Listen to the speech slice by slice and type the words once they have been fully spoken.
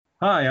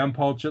Hi, I'm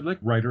Paul Chitlick,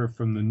 writer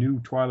from the new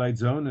Twilight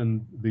Zone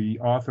and the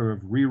author of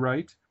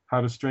Rewrite, How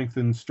to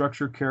Strengthen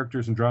Structure,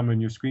 Characters, and Drama in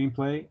Your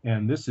Screenplay,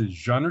 and this is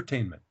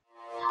Genretainment.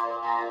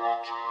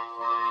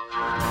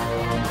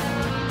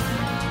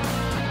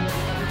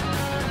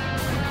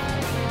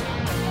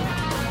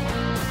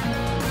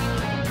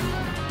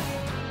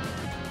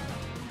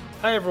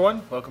 Hi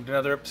everyone, welcome to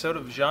another episode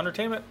of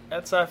Genretainment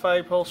at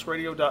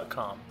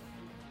SciFiPulseRadio.com.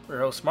 We're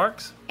your hosts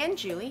Marks and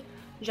Julie.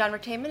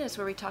 Genretainment is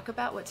where we talk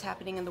about what's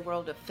happening in the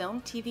world of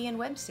film, TV, and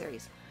web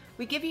series.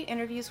 We give you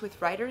interviews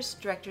with writers,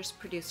 directors,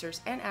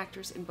 producers, and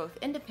actors in both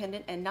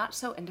independent and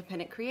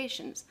not-so-independent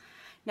creations.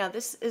 Now,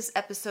 this is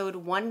episode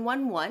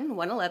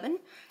 111.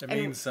 It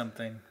means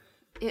something.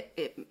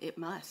 It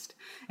must.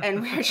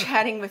 And we're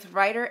chatting with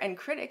writer and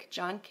critic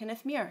John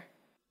Kenneth Muir.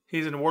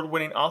 He's an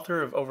award-winning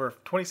author of over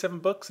 27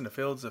 books in the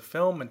fields of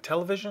film and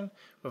television,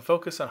 with a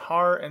focus on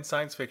horror and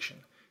science fiction.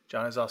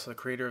 John is also the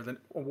creator of the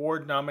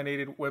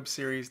award-nominated web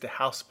series The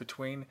House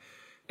Between,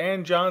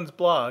 and John's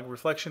blog,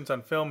 Reflections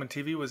on Film and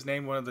TV, was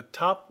named one of the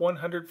top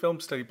 100 film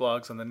study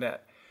blogs on the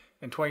net.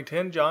 In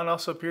 2010, John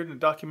also appeared in the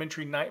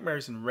documentary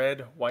Nightmares in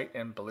Red, White,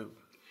 and Blue.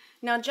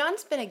 Now,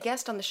 John's been a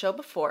guest on the show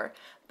before,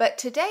 but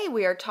today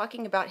we are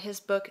talking about his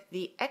book,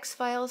 The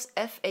X-Files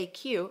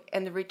FAQ,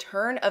 and the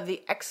Return of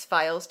the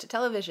X-Files to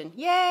Television.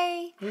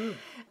 Yay!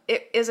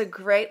 It is a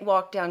great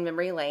walk down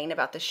memory lane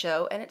about the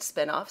show and its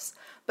spinoffs.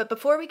 But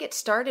before we get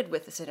started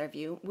with this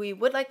interview, we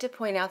would like to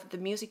point out that the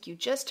music you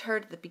just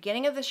heard at the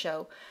beginning of the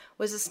show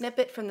was a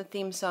snippet from the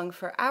theme song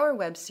for our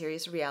web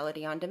series,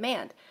 Reality on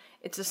Demand.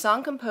 It's a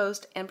song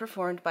composed and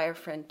performed by our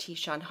friend T.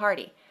 Sean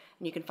Hardy.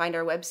 And you can find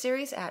our web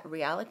series at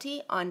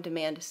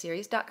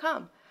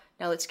realityondemandseries.com.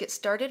 Now let's get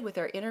started with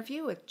our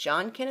interview with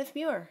John Kenneth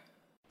Muir.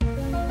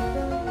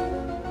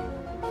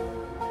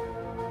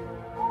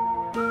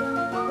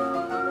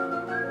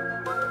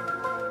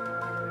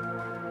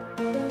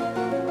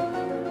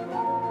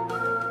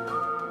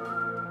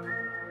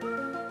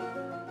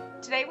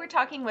 Today we're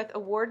talking with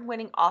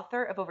award-winning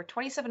author of over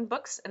 27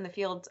 books in the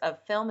fields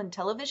of film and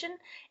television,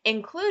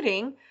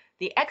 including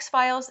The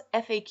X-Files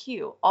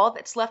FAQ, all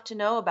that's left to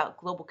know about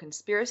global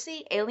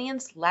conspiracy,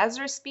 aliens,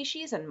 Lazarus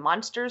species, and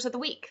monsters of the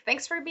week.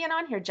 Thanks for being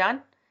on here,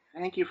 John.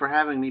 Thank you for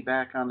having me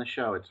back on the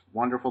show. It's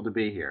wonderful to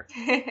be here.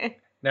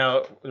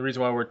 Now, the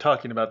reason why we're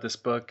talking about this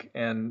book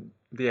and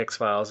The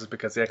X-Files is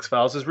because The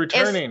X-Files is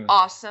returning. It's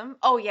awesome.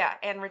 Oh, yeah,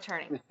 and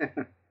returning.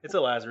 It's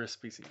a Lazarus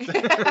species.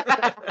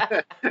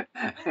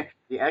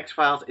 The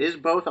X-Files is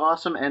both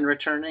awesome and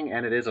returning,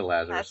 and it is a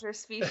Lazarus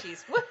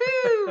species.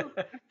 Woohoo!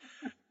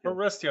 We're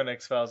rusty on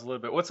X-Files a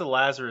little bit. What's a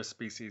Lazarus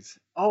species?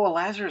 Oh, a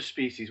Lazarus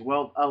species.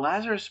 Well, a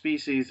Lazarus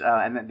species,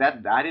 and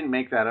that I didn't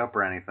make that up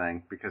or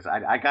anything, because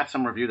I got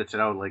some review that said,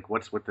 oh, like,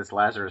 what's with this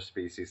Lazarus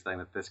species thing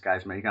that this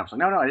guy's making up? So,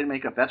 no, I didn't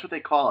make up. That's what they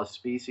call a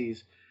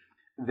species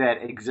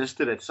that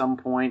existed at some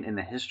point in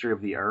the history of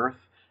the Earth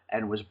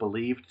and was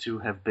believed to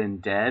have been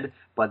dead,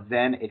 but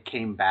then it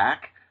came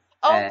back.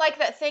 Oh, like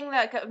that thing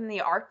that in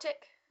the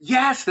Arctic?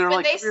 Yes, they're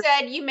when like... they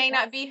said, you may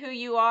not be who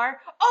you are.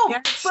 Oh,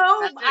 yes,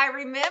 boom, I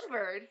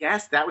remembered.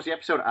 Yes, that was the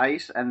episode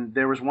Ice, and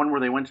there was one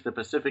where they went to the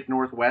Pacific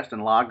Northwest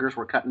and loggers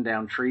were cutting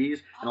down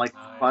trees, and like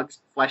bugs,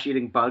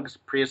 flesh-eating bugs,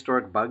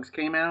 prehistoric bugs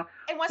came out.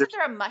 And wasn't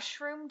there a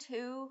mushroom,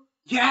 too?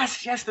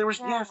 Yes, there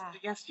was, yes,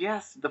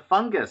 the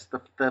fungus,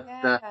 the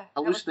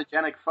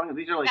hallucinogenic fungus.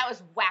 These are like... That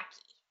was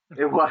wacky.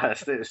 It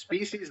was. The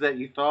species that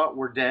you thought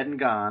were dead and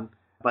gone,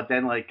 but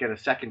then like get a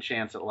second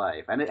chance at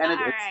life. And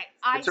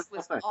Ice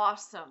was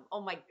awesome.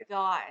 Oh my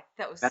God,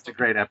 that's a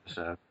great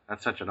episode.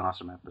 That's such an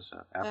awesome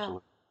episode.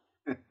 Absolutely.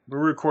 We're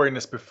recording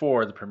this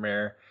before the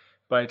premiere.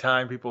 By the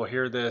time people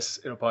hear this,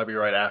 it'll probably be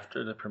right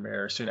after the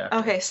premiere, or soon after.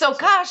 Okay, so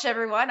gosh,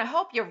 everyone, I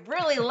hope you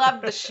really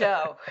loved the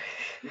show.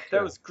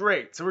 That was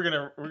great. So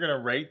we're gonna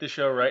rate the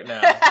show right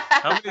now.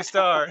 How many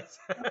stars?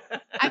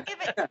 I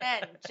give it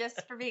 10,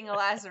 just for being a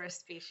Lazarus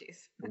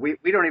species. We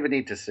don't even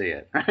need to see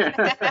it.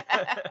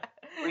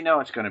 We know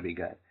it's going to be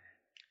good.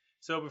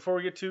 So before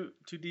we get too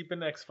deep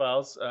into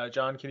X-Files,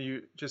 John, can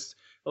you just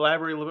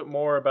elaborate a little bit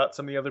more about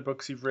some of the other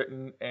books you've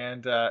written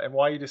and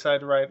why you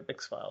decided to write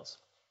X-Files?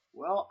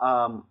 Well,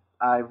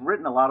 I've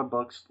written a lot of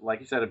books, like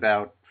you said,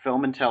 about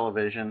film and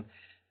television,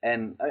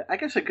 and I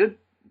guess a good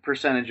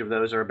percentage of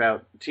those are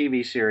about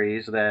TV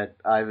series that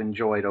I've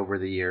enjoyed over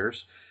the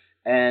years.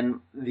 And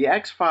The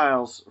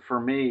X-Files, for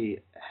me,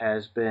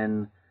 has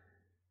been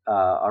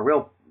a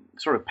real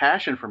sort of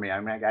passion for me. I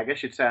mean, I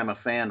guess you'd say I'm a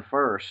fan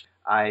first.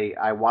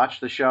 I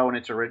watched the show in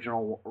its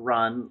original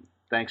run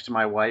thanks to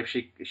my wife.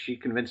 She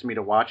convinced me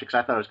to watch it because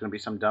I thought it was going to be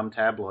some dumb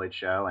tabloid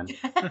show, and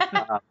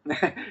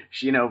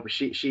she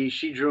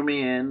drew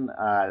me in.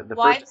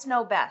 Wives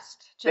know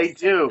best. They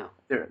do.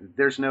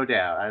 There's no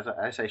doubt. As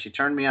I say, she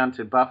turned me on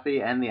to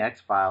Buffy and the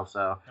X-Files.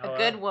 So a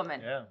good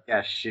woman.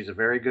 Yeah, she's a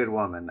very good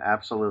woman.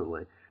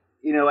 Absolutely.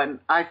 And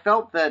I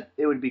felt that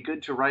it would be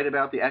good to write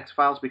about the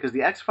X-Files because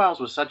the X-Files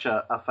was such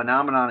a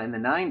phenomenon in the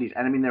 90s.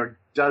 And I mean, there are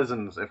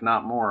dozens, if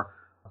not more,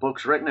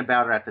 books written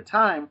about it at the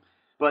time.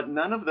 But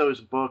none of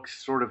those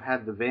books sort of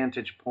had the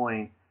vantage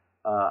point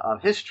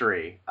of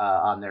history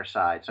on their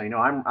side. So,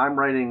 I'm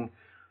writing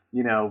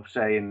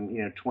say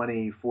in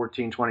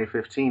 2014,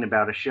 2015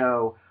 about a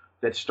show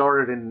that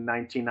started in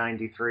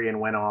 1993 and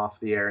went off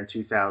the air in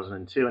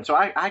 2002. And so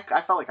I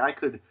felt like I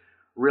could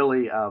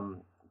really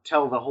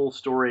tell the whole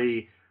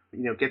story,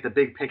 get the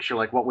big picture,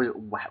 like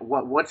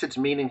what's its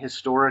meaning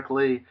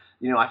historically.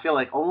 I feel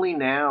like only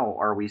now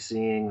are we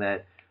seeing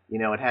that,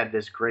 it had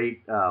this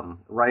great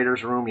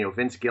writer's room.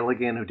 Vince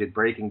Gilligan, who did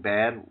Breaking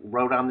Bad,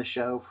 wrote on the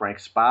show. Frank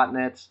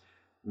Spotnitz,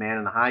 Man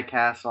in the High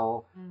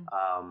Castle.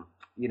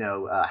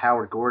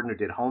 Howard Gordon, who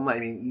did Homeland. I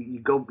mean, you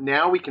go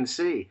now. We can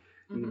see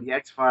the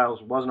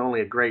X-Files wasn't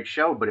only a great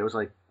show, but it was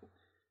like,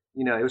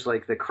 it was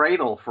like the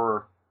cradle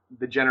for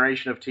the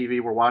generation of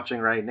TV we're watching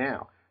right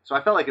now. So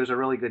I felt like it was a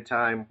really good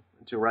time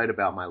to write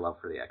about my love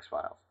for the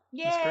X-Files.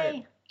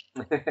 Yay!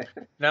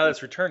 Now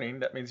that's returning,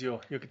 that means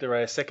you'll get to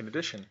write a second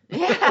edition.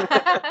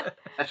 Yeah.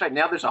 That's right.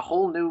 Now there's a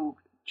whole new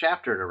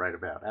chapter to write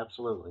about.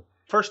 Absolutely.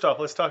 First off,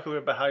 let's talk a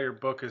little bit about how your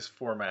book is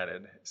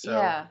formatted. So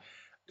Yeah.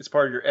 it's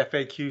part of your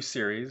FAQ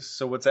series.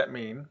 So what's that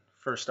mean?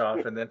 First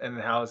off, and then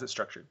how is it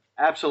structured?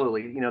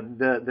 Absolutely.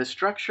 The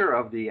structure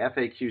of the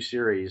FAQ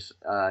series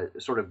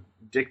sort of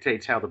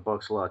dictates how the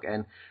books look.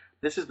 And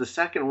this is the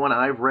second one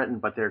I've written,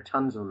 but there are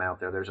tons of them out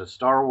there. There's a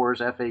Star Wars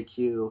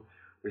FAQ.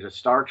 There's a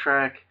Star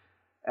Trek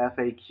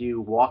FAQ,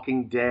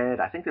 Walking Dead.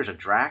 I think there's a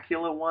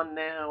Dracula one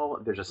now.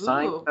 There's a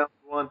Seinfeld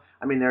one.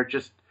 I mean, they're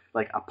just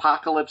like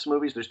apocalypse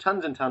movies. There's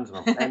tons and tons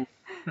of them. And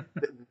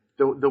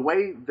the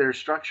way they're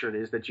structured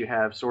is that you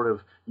have sort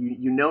of,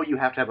 you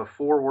have to have a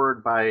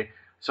foreword by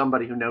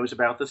somebody who knows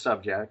about the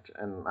subject,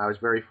 and I was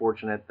very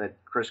fortunate that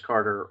Chris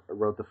Carter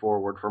wrote the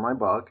foreword for my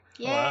book.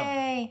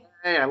 Yay! Wow.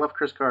 Hey, I love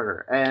Chris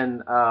Carter.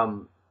 And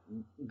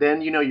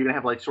then you're going to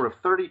have like sort of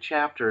 30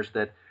 chapters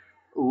that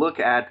look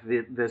at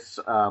this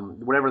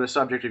whatever the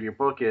subject of your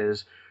book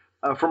is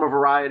from a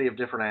variety of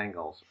different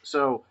angles.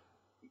 So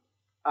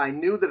I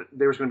knew that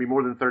there was going to be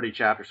more than 30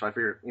 chapters, so I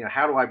figured,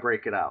 how do I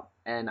break it up?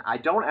 And I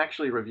don't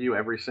actually review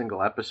every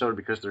single episode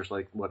because there's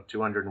like,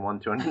 201,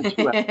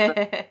 202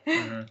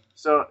 episodes.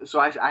 So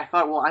I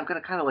thought, well, I'm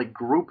going to kind of like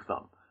group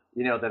them,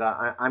 that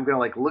I'm going to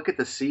like look at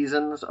the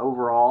seasons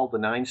overall, the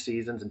 9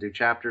 seasons, and do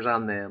chapters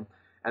on them.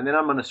 And then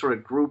I'm going to sort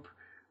of group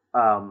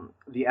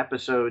the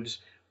episodes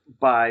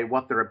by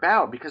what they're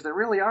about, because there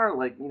really are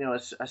like,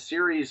 a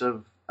series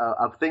of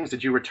things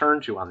that you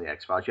return to on the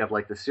X-Files. You have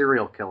like the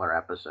serial killer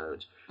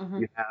episodes.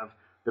 You have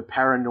the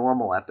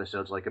paranormal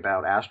episodes, like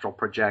about astral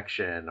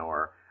projection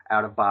or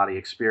out-of-body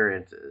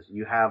experiences.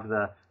 You have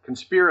the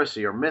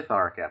conspiracy or myth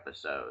arc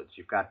episodes.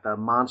 You've got the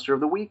monster of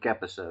the week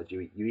episodes.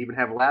 You even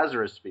have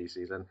Lazarus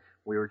species, and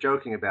we were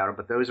joking about it,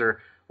 but those are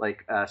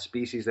like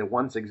species that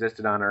once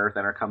existed on Earth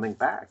and are coming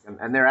back.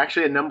 And there are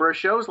actually a number of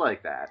shows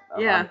like that.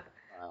 Yeah.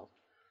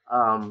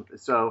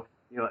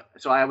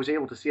 So I was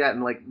able to see that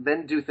and like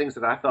then do things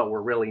that I thought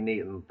were really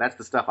neat, and that's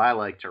the stuff I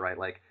like to write,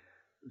 like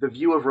the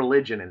view of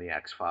religion in the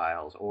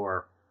X-Files,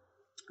 or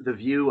the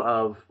view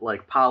of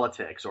like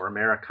politics or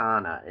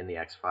Americana in the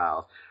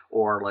X-Files,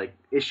 or like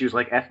issues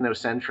like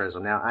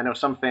ethnocentrism. Now, I know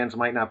some fans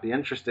might not be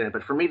interested in it,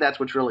 but for me, that's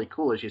what's really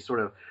cool is you sort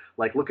of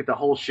like look at the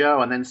whole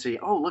show and then see,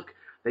 oh, look,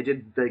 they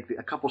did like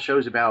a couple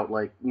shows about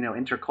like,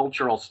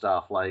 intercultural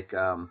stuff like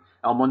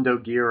El Mundo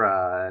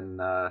Gira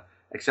and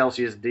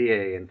Excelsius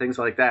Die and things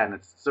like that. And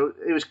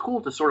it was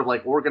cool to sort of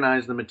like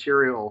organize the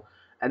material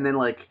and then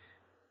like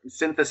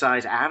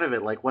synthesize out of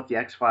it like what the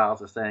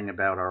X-Files is saying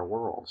about our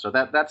world. So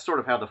that's sort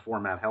of how the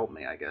format helped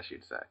me, I guess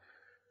you'd say.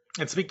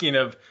 And speaking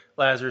of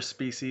Lazarus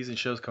species and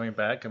shows coming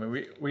back, I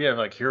mean, we have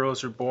like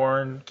Heroes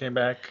Reborn came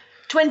back.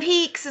 Twin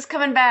Peaks is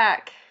coming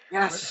back.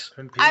 Yes.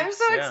 Twin Peaks, I'm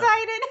so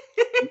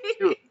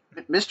excited.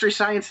 Mystery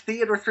Science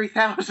Theater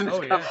 3000 is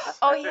coming. Yes.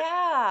 Oh,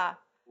 yeah.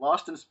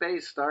 Lost in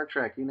Space, Star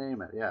Trek, you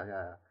name it.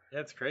 Yeah.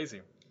 That's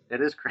crazy.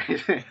 It is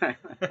crazy.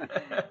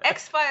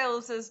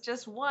 X-Files is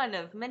just one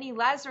of many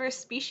Lazarus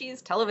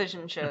species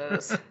television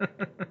shows.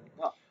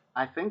 Well,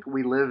 I think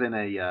we live in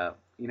a,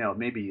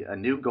 maybe a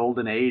new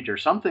golden age or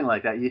something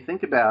like that. You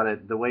think about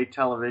it, the way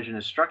television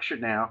is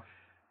structured now,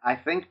 I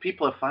think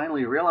people have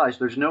finally realized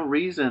there's no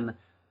reason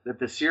that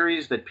the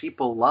series that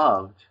people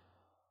loved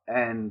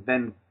and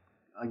then,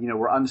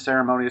 were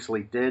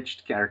unceremoniously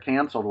ditched or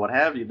canceled, what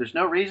have you, there's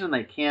no reason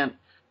they can't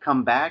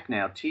come back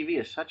now. TV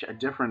is such a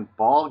different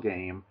ball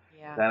game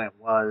than it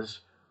was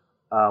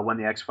when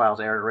the X-Files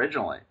aired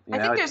originally. I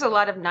think there's a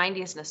lot of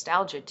 90s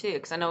nostalgia, too,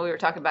 because I know we were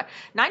talking about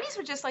 90s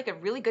were just like a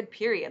really good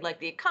period. Like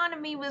the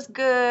economy was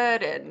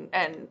good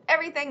and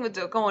everything was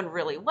going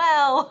really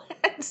well.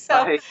 And so,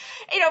 Right.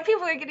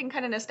 People are getting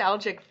kind of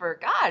nostalgic for,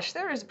 gosh,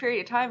 there was a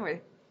period of time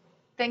where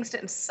things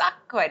didn't suck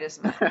quite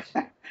as much.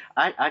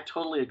 I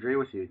totally agree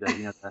with you.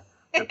 That,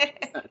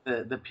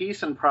 the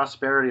peace and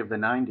prosperity of the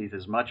 90s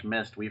is much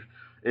missed.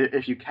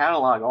 If you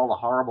catalog all the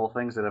horrible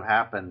things that have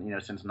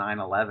happened, since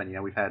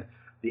 9/11, we've had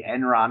the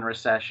Enron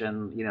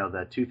recession,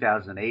 the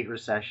 2008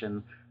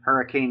 recession,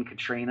 Hurricane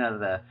Katrina,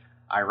 the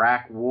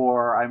Iraq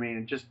War. I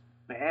mean, just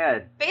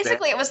bad.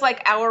 Basically, it was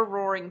like our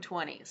roaring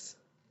 20s.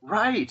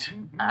 Right.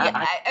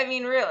 Yeah, I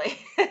mean, really.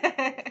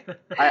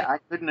 I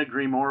couldn't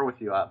agree more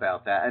with you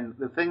about that. And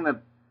the thing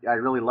that I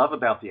really love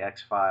about the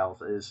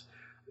X-Files is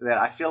that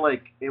I feel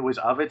like it was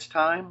of its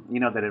time,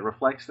 that it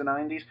reflects the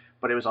 90s,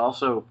 but it was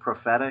also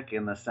prophetic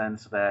in the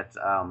sense that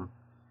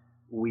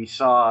we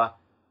saw,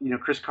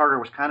 Chris Carter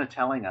was kind of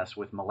telling us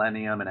with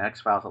Millennium and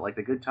X-Files that, like,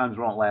 the good times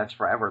won't last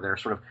forever. There are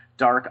sort of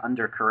dark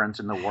undercurrents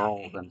in the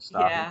world and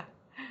stuff. Yeah.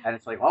 And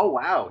it's like, oh,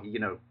 wow,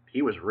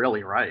 he was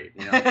really right.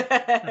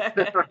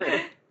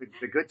 The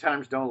good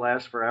times don't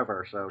last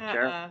forever. So,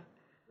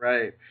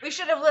 right. We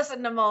should have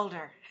listened to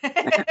Mulder.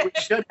 We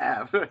should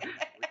have. We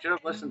should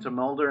have listened to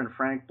Mulder and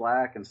Frank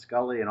Black and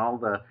Scully and all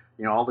the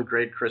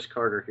great Chris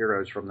Carter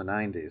heroes from the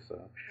 90s.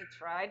 So. He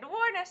tried to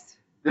warn us.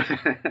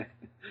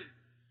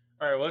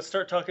 All right, well, let's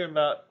start talking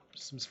about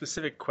some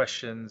specific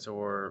questions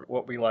or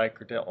what we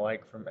like or don't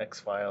like from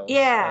X-Files.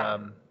 Yeah.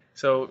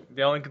 So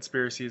the Alien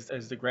Conspiracy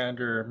is the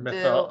grander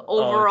mythology. The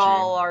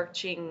overall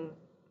arching.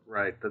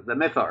 Right, the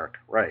myth arc,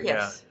 right.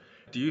 Yes. Yeah.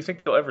 Do you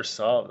think they'll ever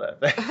solve that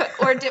thing?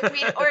 or do you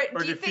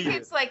think it?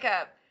 it's like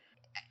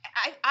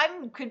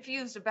I'm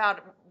confused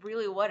about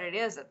really what it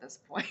is at this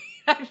point,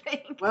 I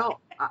think. Well,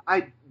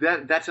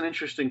 that's an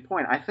interesting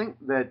point. I think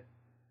that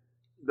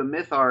the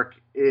myth arc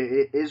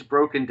is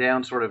broken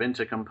down sort of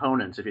into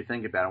components, if you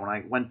think about it. When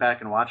I went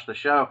back and watched the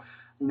show,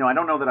 I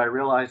don't know that I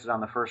realized it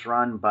on the first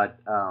run, but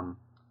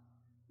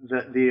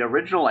the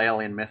original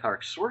Alien myth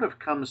arc sort of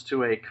comes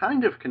to a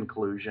kind of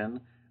conclusion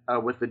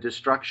with the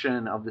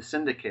destruction of the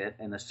Syndicate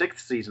in the 6th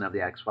season of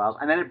the X-Files,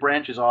 and then it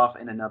branches off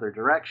in another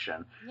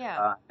direction.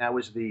 Yeah. That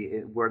was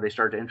where they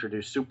started to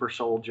introduce super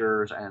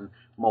soldiers and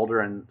Mulder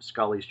and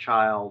Scully's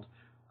child,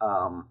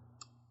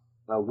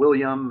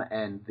 William,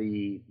 and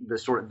the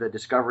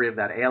discovery of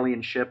that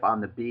alien ship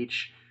on the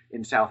beach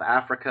in South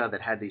Africa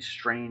that had these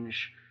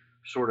strange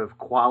sort of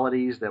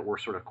qualities that were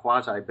sort of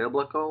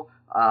quasi-biblical.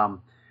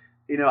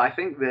 I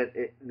think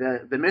that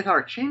the myth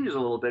arc changes a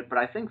little bit, but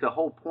I think the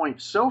whole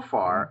point so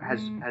far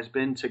has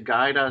been to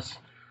guide us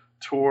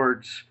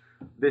towards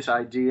this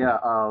idea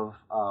of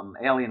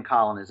alien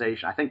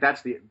colonization. I think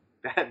that's the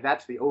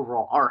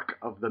overall arc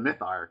of the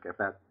myth arc, if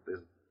that is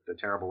the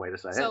terrible way to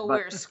say it. So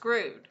we're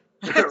screwed.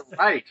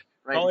 Right.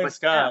 Falling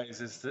Skies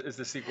is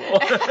the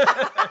sequel.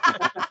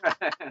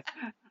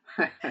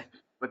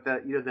 But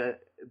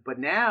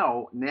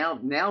now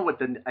what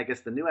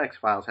the new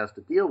X-Files has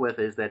to deal with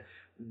is that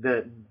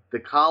the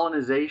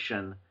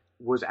colonization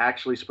was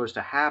actually supposed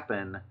to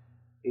happen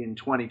in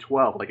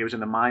 2012, like it was in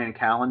the Mayan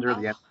calendar,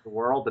 the end of the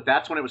world, but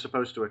that's when it was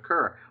supposed to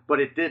occur, but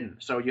it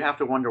didn't. So you have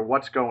to wonder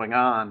what's going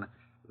on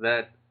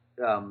that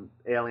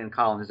alien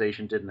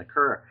colonization didn't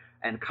occur.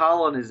 And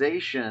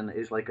colonization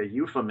is like a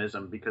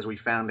euphemism because we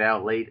found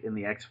out late in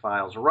the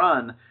X-Files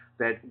run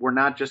that we're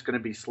not just going to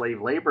be slave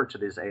labor to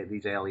these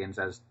aliens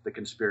as the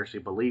conspiracy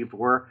believed.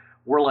 We're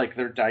like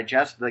their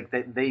like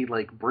they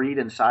like breed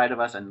inside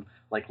of us and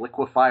like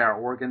liquefy our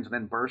organs and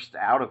then burst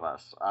out of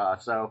us.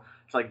 So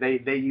it's like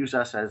they use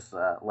us as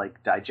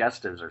like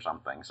digestives or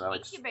something. So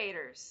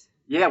incubators.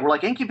 Yeah, we're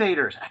like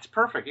incubators. That's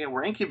perfect. Yeah,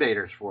 we're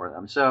incubators for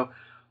them. So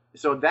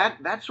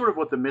that's sort of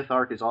what the myth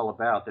arc is all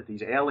about. That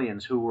these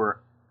aliens who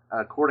were,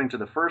 according to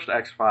the first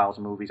X-Files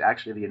movies,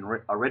 actually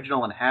the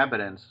original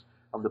inhabitants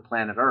of the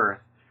planet Earth,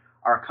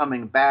 are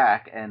coming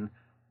back, and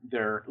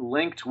they're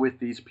linked with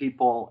these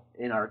people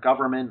in our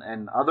government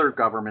and other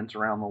governments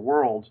around the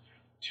world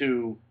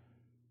to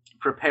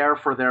prepare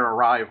for their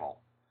arrival.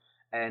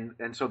 And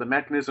so the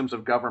mechanisms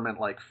of government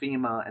like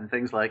FEMA and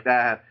things like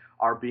that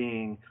are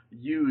being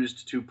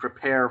used to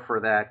prepare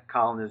for that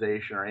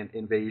colonization or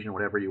invasion,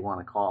 whatever you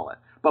want to call it.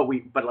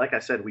 But like I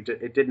said,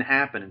 it didn't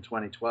happen in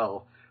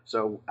 2012.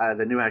 So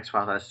the new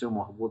X-Files, I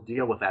assume, will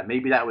deal with that.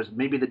 Maybe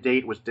the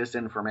date was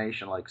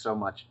disinformation, like so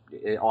much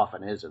it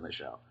often is in the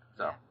show.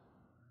 So.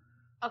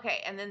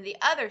 Okay, and then the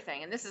other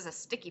thing, and this is a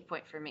sticky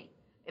point for me.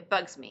 It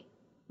bugs me.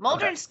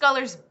 Mulder and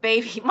Scully's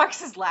baby.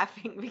 Mark's is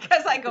laughing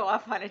because I go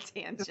off on a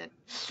tangent.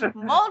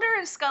 Mulder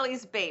and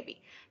Scully's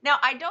baby. Now,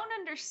 I don't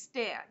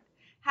understand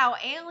how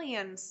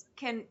aliens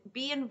can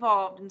be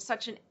involved in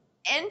such an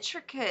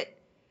intricate,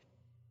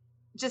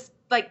 just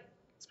like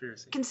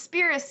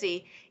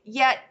conspiracy,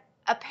 yet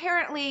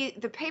apparently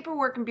the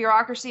paperwork and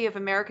bureaucracy of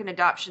American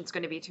adoption is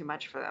going to be too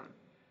much for them.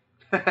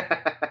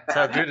 That's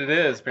how good it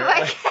is,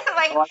 apparently.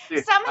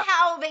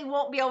 Somehow they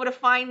won't be able to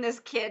find this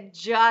kid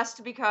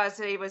just because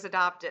he was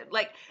adopted.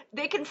 Like,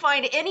 they can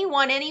find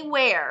anyone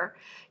anywhere.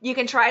 You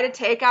can try to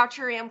take out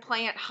your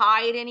implant,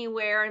 hide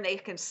anywhere, and they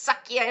can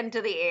suck you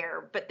into the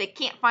air, but they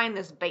can't find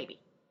this baby.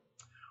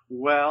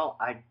 Well,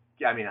 I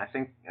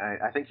think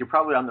you're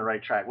probably on the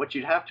right track. What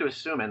you'd have to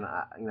assume, and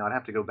I'd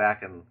have to go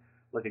back and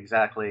look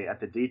exactly at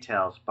the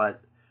details, but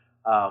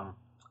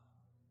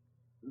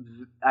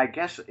I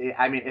guess,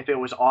 if it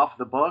was off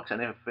the books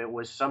and if it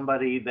was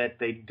somebody that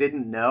they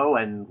didn't know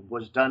and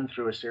was done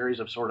through a series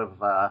of sort of,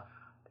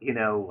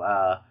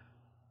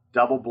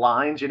 double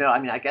blinds,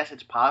 I guess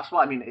it's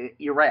possible.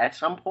 You're right. At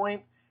some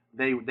point,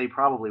 they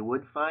probably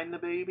would find the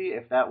baby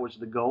if that was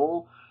the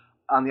goal.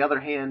 On the other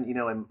hand,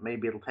 and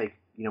maybe it'll take,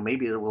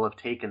 maybe it will have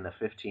taken the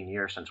 15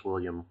 years since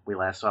we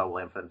last saw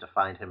William for them to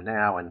find him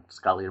now, and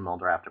Scully and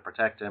Mulder have to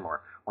protect him,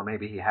 or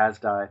maybe he has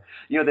died.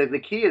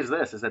 The key is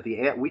this: is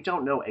that we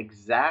don't know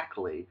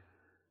exactly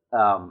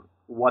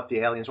what the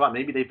aliens want.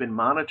 Maybe they've been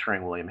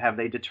monitoring William. Have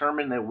they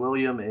determined that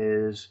William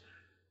is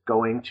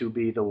going to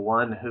be the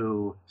one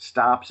who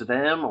stops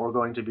them or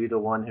going to be the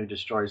one who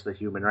destroys the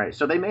human race?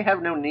 So they may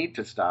have no need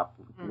to stop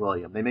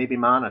William. They may be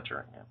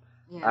monitoring him.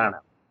 Yeah. I don't know.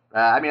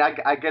 I mean,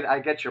 I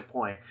get your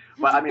point,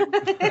 but I mean,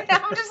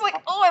 I'm just like,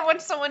 oh, I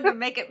want someone to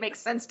make it make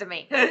sense to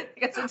me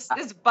because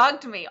it's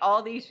bugged me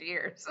all these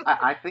years.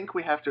 I think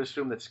we have to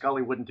assume that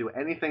Scully wouldn't do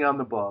anything on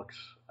the books.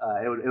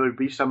 It would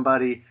be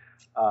somebody,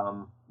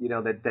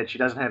 that she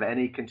doesn't have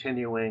any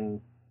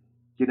continuing,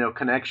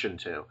 connection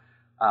to,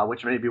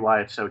 which may be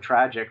why it's so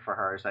tragic for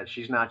her, is that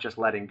she's not just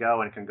letting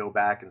go and can go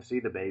back and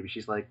see the baby.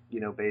 She's like,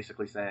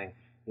 basically saying,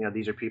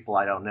 these are people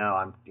I don't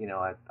know.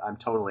 I'm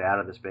totally out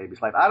of this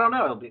baby's life. I don't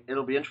know.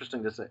 It'll be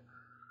interesting to see.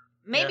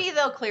 Maybe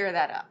they'll clear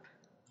that up.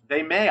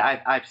 They may.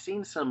 I've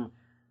seen some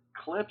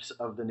clips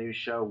of the new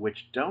show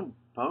which don't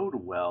bode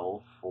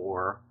well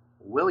for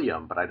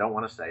William, but I don't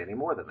want to say any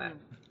more than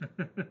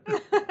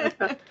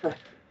that.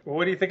 Well,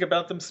 what do you think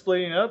about them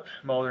splitting up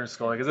Mulder and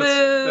Scully? Because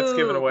that's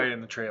given away in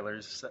the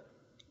trailers.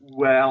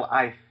 Well,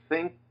 I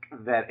think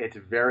that it's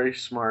very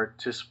smart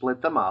to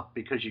split them up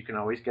because you can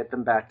always get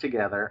them back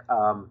together.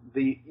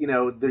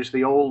 There's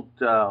the old,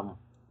 I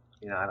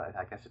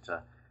guess it's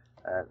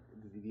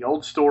the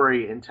old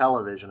story in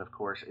television, of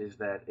course, is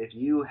that if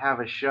you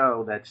have a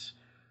show that's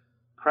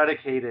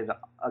predicated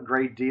a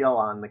great deal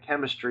on the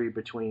chemistry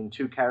between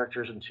two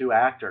characters and two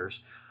actors,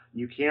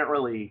 you can't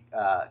really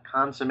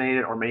consummate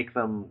it or make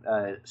them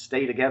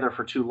stay together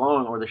for too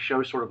long, or the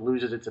show sort of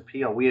loses its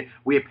appeal.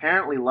 We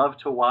apparently love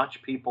to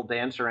watch people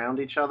dance around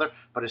each other,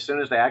 but as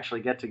soon as they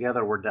actually get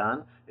together, we're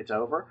done. It's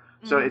over.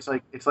 Mm-hmm.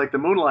 So it's like the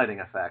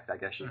moonlighting effect, I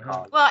guess you'd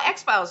call it. Well,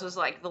 X-Files was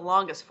like the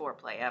longest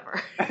foreplay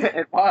ever.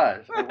 It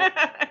was.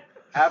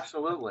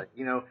 Absolutely.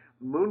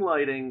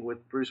 Moonlighting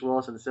with Bruce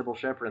Willis and Sybil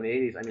Shepherd in the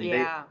 80s. I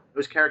mean,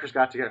 those characters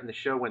got together and the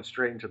show went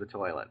straight into the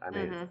toilet. I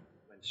mean, went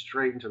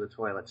straight into the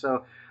toilet.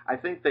 So I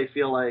think they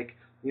feel like,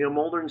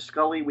 Mulder and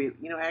Scully,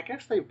 I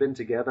guess they've been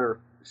together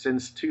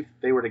since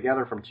they were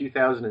together from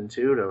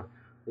 2002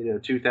 to,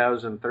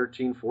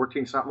 2013,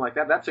 14, something like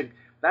that.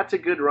 That's a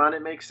good run.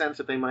 It makes sense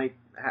that they might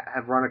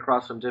have run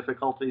across some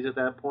difficulties at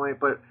that point,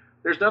 but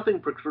there's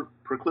nothing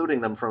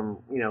precluding them from,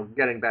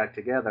 getting back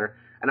together.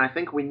 And I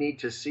think we need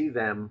to see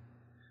them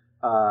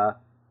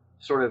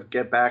sort of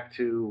get back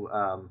to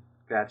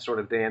that sort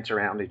of dance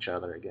around each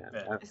other again.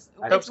 Yeah.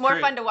 It's more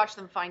fun to watch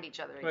them find each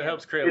other again. It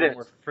helps create a little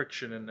more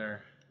friction in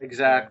their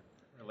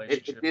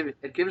relationship.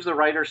 It gives the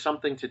writers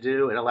something to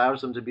do. It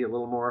allows them to be a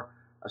little more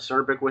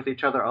acerbic with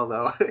each other,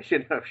 although,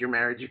 if you're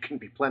married, you can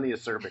be plenty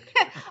acerbic.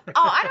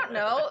 I don't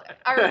know.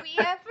 Are we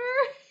ever?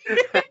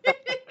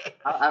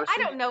 I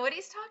don't know what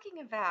he's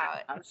talking about.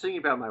 I was thinking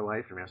about my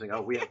wife and I was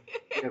saying, we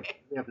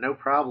have no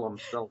problem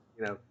still,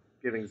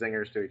 giving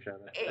zingers to each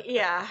other.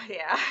 Yeah.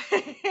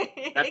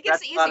 It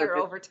gets easier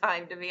over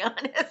time, to be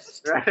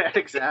honest. Right,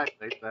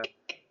 exactly. So,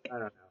 I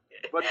don't know.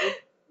 But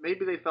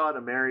maybe they thought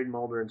a married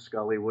Mulder and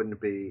Scully wouldn't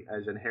be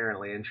as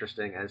inherently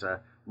interesting as a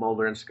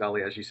Mulder and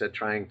Scully, as you said,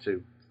 trying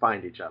to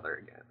find each other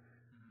again.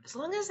 As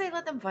long as they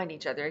let them find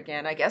each other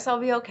again, I guess I'll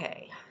be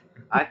okay.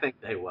 I think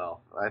they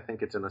will. I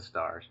think it's in the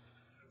stars.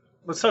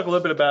 Let's talk a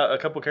little bit about a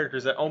couple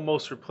characters that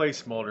almost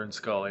replaced Mulder and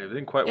Scully. It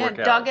didn't quite work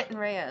out. Doggett and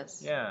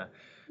Reyes. Yeah.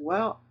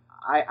 Well,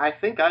 I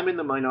think I'm in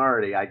the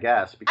minority, I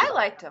guess. Because I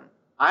liked them.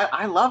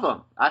 I love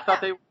them. I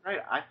thought they were great.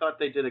 I thought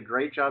they did a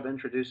great job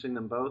introducing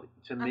them both.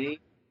 To me,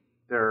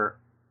 they're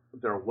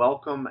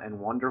welcome and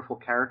wonderful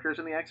characters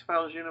in the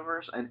X-Files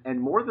universe. And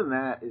more than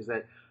that is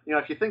that,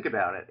 if you think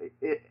about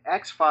it,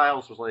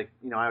 X-Files was like,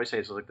 I always say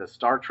it's like the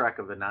Star Trek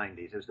of the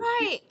 90s. It was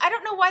right. I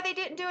don't know why they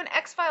didn't do an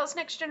X-Files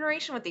Next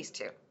Generation with these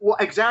two. Well,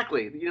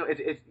 exactly.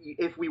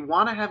 If we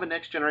want to have a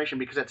Next Generation,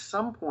 because at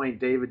some point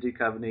David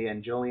Duchovny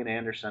and Gillian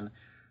Anderson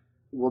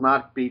will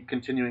not be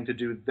continuing to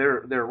do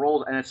their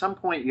roles, and at some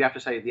point you have to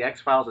say the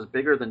X-Files is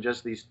bigger than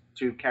just these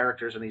two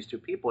characters and these two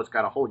people. It's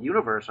got a whole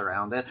universe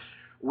around it.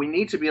 We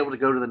need to be able to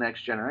go to the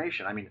next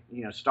generation. I mean,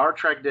 Star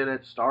Trek did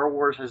it. Star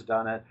Wars has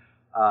done it.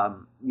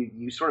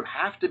 You sort of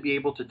have to be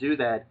able to do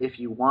that if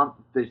you want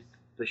the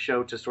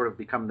show to sort of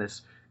become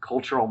this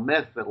cultural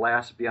myth that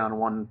lasts beyond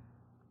one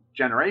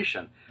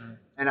generation. Mm.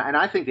 And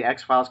I think the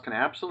X-Files can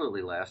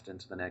absolutely last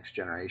into the next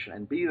generation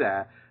and be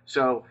that.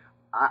 So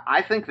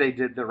I think they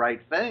did the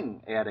right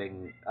thing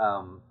adding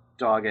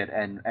Doggett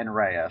and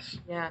Reyes.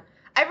 Yeah.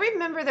 I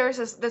remember there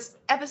was this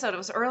episode, it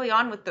was early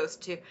on with those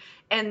two,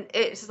 and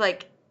it's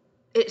like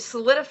it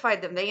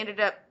solidified them. They ended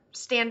up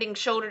standing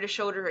shoulder to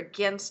shoulder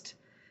against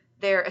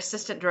their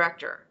assistant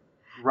director.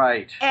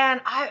 Right.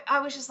 And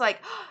I was just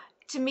like,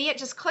 to me, it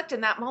just clicked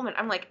in that moment.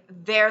 I'm like,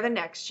 they're the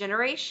next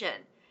generation.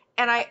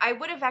 And I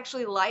would have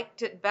actually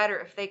liked it better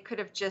if they could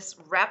have just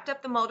wrapped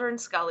up the Mulder and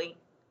Scully,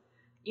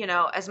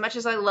 as much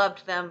as I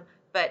loved them,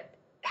 but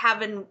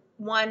having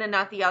one and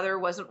not the other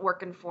wasn't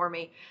working for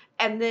me.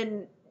 And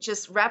then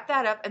just wrap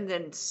that up and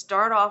then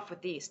start off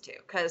with these two,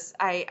 because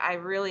I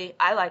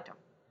liked them.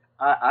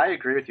 I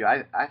agree with you.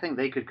 I think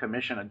they could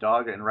commission a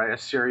Doggett and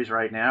Reyes series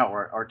right now,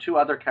 or two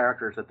other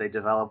characters that they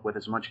develop with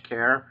as much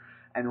care,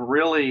 and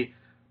really,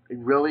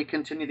 really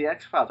continue the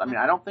X-Files. I mean,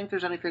 I don't think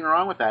there's anything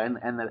wrong with that.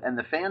 And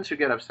the fans who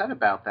get upset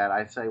about that,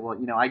 I say, well,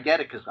 I get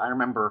it, because I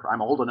remember,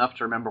 I'm old enough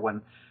to remember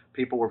when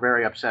people were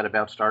very upset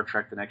about Star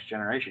Trek: The Next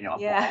Generation.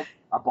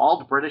 A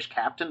bald British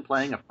captain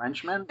playing a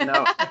Frenchman?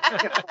 No.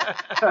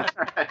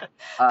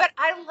 But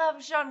I love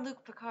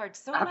Jean-Luc Picard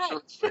so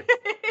absolutely. much.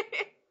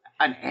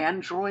 An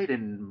android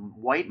in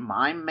white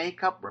mime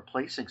makeup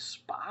replacing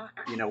Spock?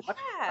 What?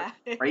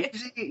 Yeah.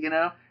 Crazy,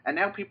 And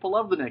now people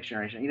love The Next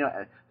Generation,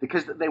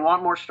 because they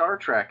want more Star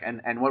Trek.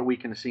 And what we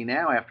can see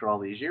now after all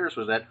these years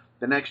was that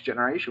The Next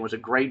Generation was a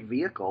great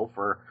vehicle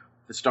for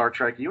the Star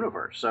Trek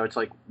universe. So it's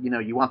like,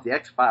 you want the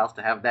X-Files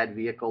to have that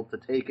vehicle to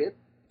take it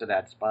to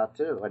that spot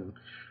too. And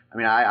I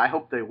mean, I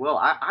hope they will.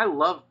 I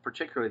love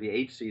particularly the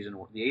eighth season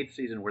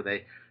where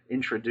they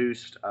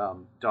introduced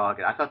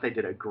Doggett. I thought they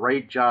did a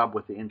great job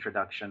with the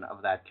introduction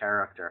of that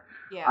character.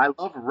 Yeah. I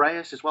love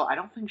Reyes as well. I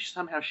don't think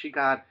somehow she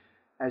got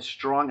as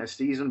strong a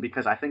season,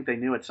 because I think they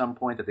knew at some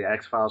point that the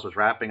X-Files was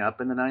wrapping up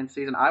in the 9th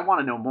season. I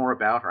want to know more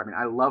about her. I mean,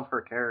 I love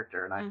her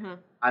character, and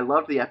I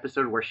love the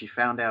episode where she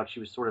found out she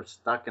was sort of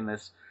stuck in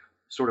this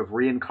sort of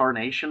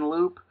reincarnation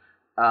loop.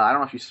 I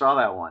don't know if you saw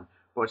that one,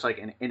 but it's like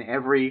in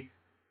every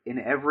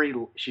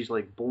she's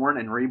like born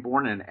and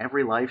reborn, and in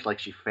every life, like,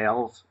 she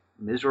fails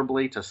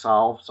miserably to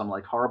solve some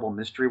like horrible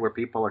mystery where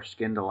people are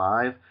skinned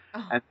alive,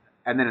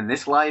 and then in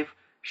this life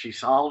she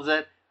solves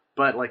it,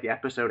 but like the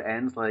episode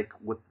ends like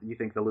with, you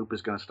think the loop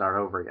is going to start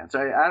over again. So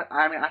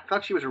I mean, I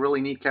thought she was a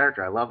really neat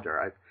character. I loved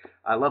her.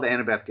 I love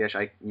Annabeth Gish.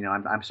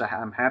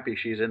 I'm happy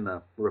she's in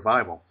the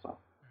revival. So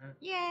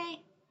Yay.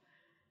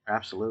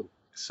 absolutely.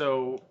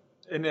 So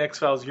in the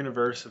X-Files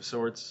universe of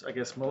sorts, I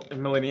guess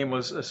Millennium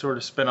was a sort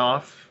of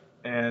spin-off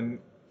and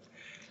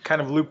kind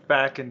of looped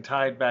back and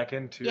tied back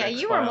into Yeah,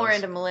 X-Files. you were more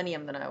into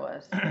Millennium than I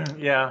was.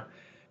 Yeah.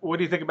 What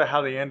do you think about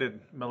how they ended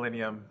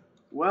Millennium?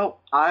 Well,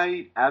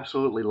 I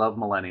absolutely love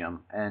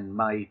Millennium, and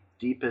my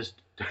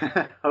deepest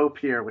hope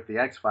here with the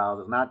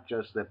X-Files is not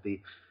just that the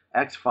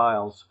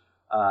X-Files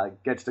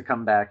gets to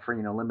come back for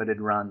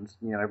limited runs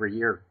every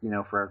year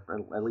for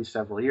at least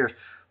several years,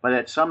 but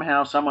that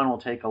somehow someone will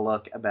take a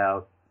look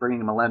about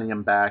bringing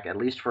Millennium back, at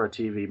least for a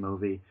TV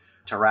movie,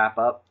 to wrap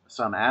up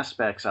some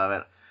aspects of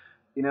it.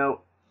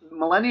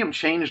 Millennium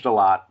changed a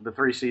lot the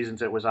 3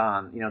 seasons it was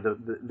on.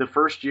 The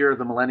first year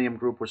the Millennium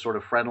Group was sort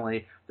of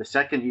friendly. The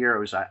second year it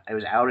was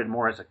outed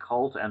more as a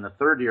cult, and the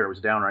third year it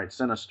was downright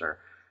sinister.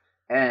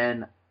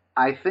 And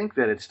I think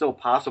that it's still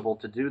possible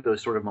to do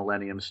those sort of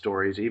Millennium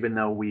stories, even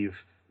though we've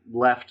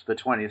left the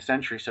 20th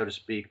century, so to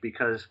speak,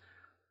 because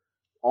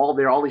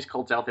there are all these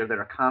cults out there that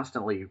are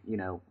constantly,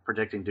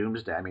 predicting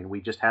doomsday. I mean,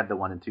 we just had the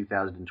one in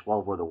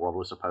 2012 where the world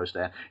was supposed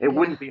to end. It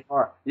wouldn't be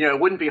hard. It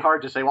wouldn't be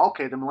hard to say, well,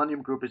 okay, the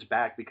Millennium Group is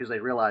back because they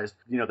realized,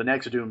 the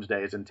next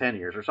doomsday is in 10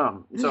 years or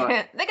something. So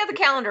they got the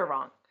calendar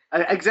wrong.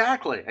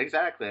 Exactly.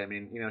 I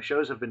mean,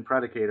 shows have been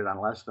predicated on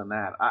less than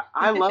that.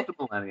 I loved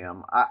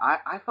Millennium.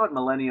 I thought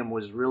Millennium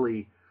was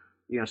really,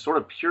 sort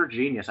of pure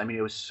genius. I mean,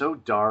 it was so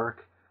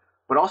dark,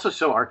 but also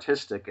so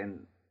artistic,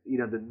 and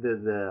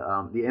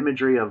the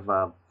imagery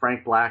of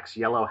Frank Black's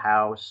yellow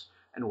house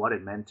and what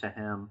it meant to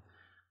him.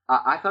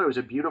 I thought it was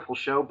a beautiful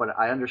show, but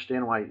I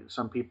understand why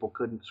some people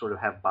couldn't sort of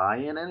have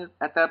buy-in in it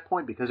at that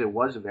point, because it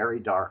was very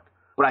dark.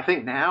 But I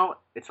think now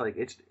it's like,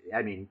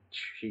 I mean,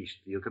 geez,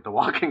 you look at The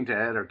Walking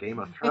Dead or Game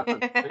of Thrones.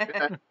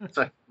 It's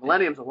like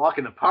Millennium's a walk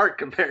in the park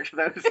compared to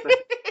those things.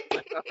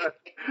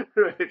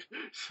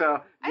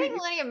 So I think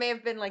Millennium may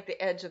have been like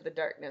the edge of the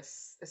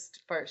darkness as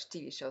far as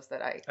TV shows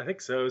that I think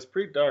so. It was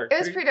pretty dark. It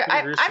was pretty dark.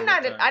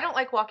 I don't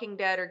like Walking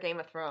Dead or Game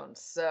of Thrones,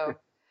 so.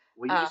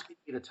 Well, you just gave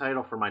me the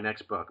title for my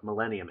next book,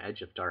 Millennium: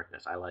 Edge of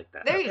Darkness. I like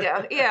that. There you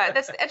go. Yeah,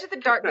 that's the edge of the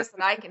darkness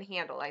that I can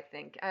handle, I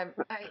think. I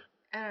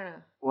don't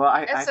know. Well,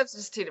 that stuff's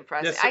just too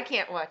depressing. I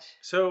can't watch.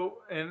 So,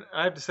 and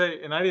I have to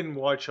say, and I didn't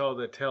watch all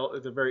at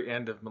the very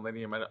end of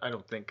Millennium. I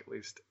don't think, at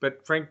least.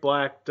 But Frank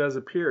Black does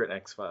appear in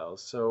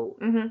X-Files. So,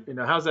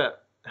 how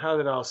did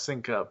it all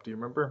sync up? Do you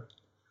remember?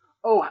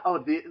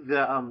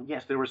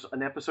 Yes, there was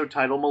an episode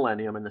titled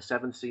Millennium in the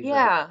 7th season of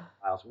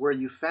X-Files where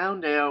you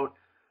found out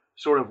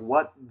sort of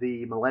what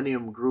the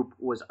Millennium Group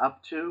was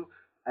up to.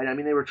 And I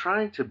mean, they were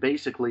trying to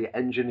basically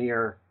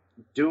engineer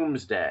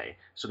doomsday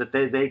so that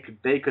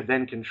they could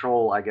then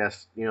control, I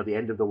guess, the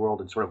end of the world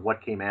and sort of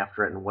what came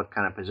after it and what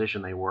kind of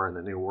position they were in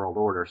the New World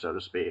Order, so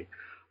to speak.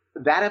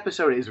 That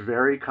episode is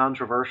very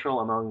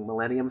controversial among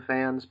Millennium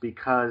fans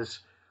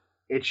because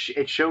it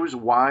shows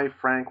why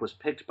Frank was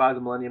picked by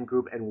the Millennium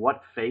Group and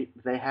what fate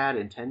they had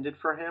intended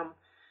for him.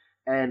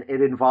 And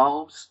it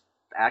involves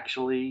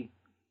actually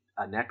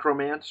a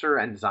necromancer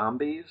and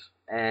zombies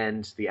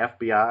and the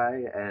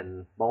FBI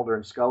and Mulder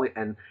and Scully.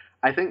 And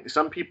I think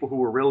some people who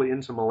were really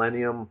into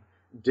Millennium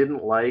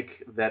didn't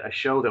like that a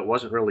show that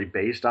wasn't really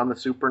based on the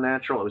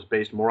supernatural, it was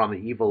based more on the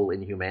evil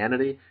in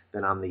humanity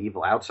than on the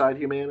evil outside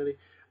humanity,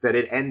 that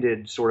it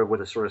ended sort of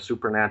with a sort of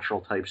supernatural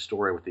type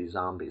story with these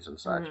zombies and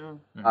such.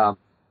 Mm-hmm.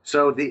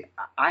 So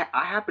I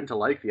happen to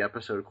like the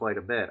episode quite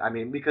a bit. I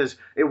mean, because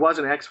it was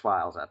an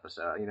X-Files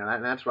episode,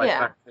 and that's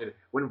why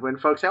when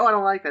folks say, "Oh, I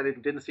don't like that," it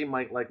didn't seem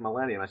like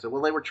Millennium. I said,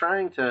 well, they were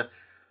trying to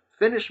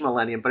finished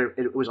Millennium, but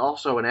it was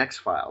also an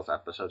X-Files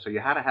episode, so you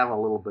had to have a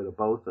little bit of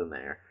both in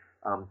there.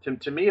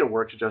 To me, it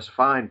worked just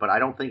fine, but I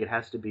don't think it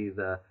has to be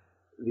the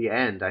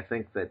end. I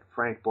think that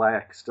Frank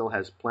Black still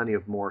has plenty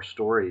of more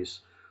stories.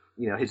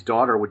 You know, his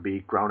daughter would be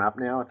grown up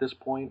now at this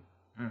point,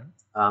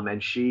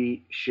 and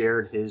she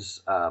shared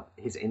his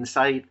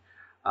insight,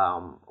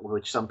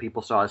 which some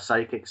people saw as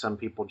psychic, some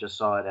people just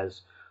saw it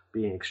as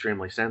being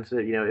extremely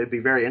sensitive. You know, it'd be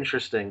very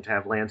interesting to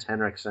have Lance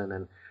Henriksen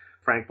and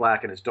Frank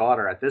Black and his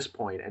daughter at this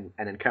point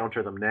and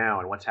encounter them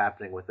now and what's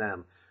happening with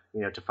them, you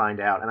know, to find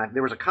out. And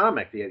there was a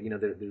comic, you know,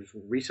 there's a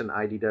recent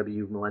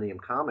IDW Millennium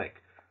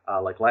comic,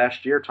 like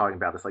last year talking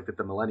about this, like that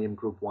the Millennium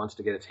Group wants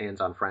to get its hands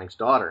on Frank's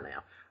daughter now.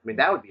 I mean,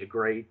 that would be a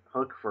great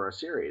hook for a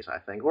series, I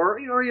think, or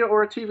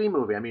a TV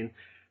movie. I mean,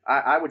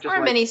 I would just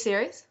or a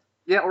miniseries.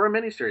 Yeah, or a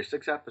miniseries,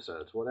 6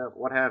 episodes, whatever,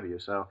 what have you.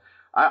 So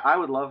I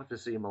would love to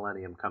see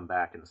Millennium come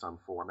back in some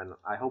form, and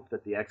I hope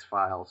that the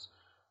X-Files,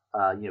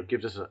 you know,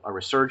 gives us a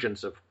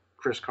resurgence of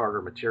Chris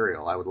Carter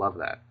material. I would love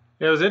that.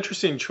 Yeah, it was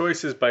interesting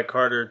choices by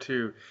Carter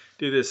to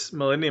do this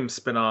Millennium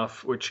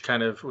spinoff, which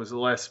kind of was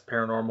less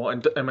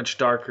paranormal and much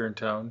darker in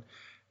tone.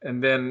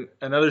 And then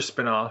another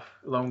spinoff,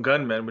 Lone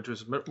Gunmen, which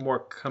was more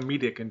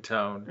comedic in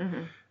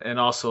tone, and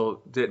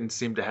also didn't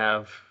seem to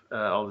have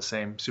all the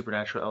same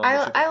supernatural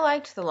elements. I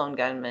liked the Lone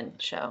Gunmen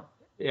show.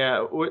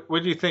 Yeah, what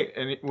do you think?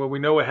 And well, we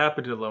know what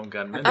happened to the Lone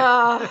Gunmen.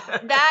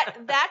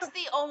 That's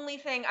the only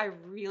thing I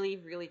really,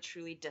 really,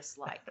 truly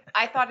dislike.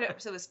 I thought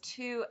it was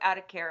too out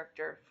of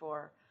character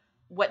for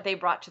what they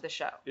brought to the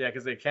show. Yeah,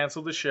 because they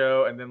canceled the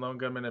show, and then Lone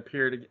Gunmen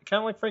appeared, kind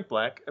of like Frank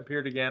Black,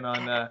 appeared again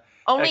on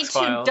only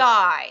X-Files. to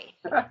die.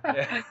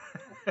 Yeah.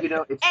 You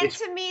know, and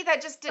to me,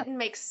 that just didn't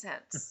make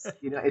sense.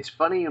 You know, it's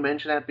funny you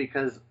mention that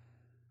because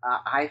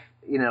I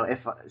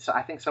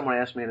think someone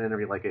asked me in an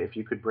interview, like, if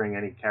you could bring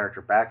any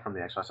character back from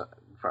the X-Files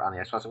on the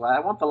X-Files. Well, I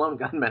want the Lone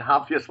Gunmen,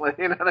 obviously.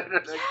 You know,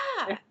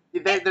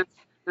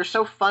 they're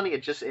so funny.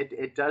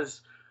 It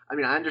does. I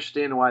mean, I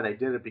understand why they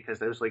did it,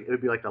 because it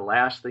would be like the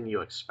last thing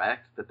you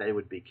expect, that they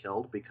would be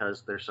killed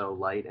because they're so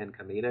light and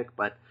comedic.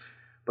 But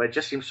it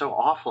just seems so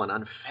awful and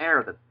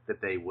unfair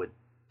that they would.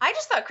 I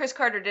just thought Chris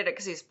Carter did it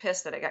because he's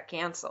pissed that it got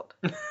canceled.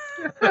 I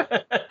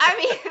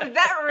mean,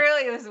 that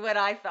really was what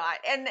I thought.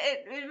 And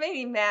it made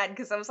me mad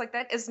because I was like,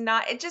 that is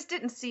not, it just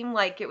didn't seem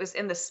like it was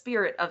in the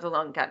spirit of the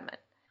Lone Gunmen.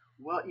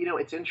 Well, you know,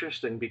 it's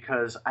interesting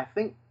because I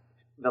think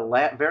the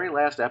very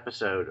last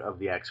episode of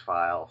the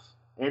X-Files,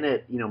 in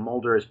it, you know,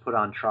 Mulder is put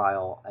on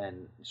trial,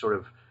 and sort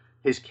of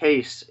his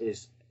case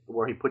is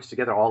where he puts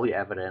together all the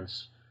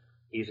evidence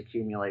he's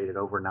accumulated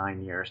over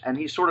 9 years, and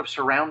he's sort of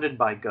surrounded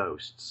by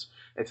ghosts.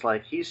 It's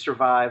like he's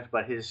survived,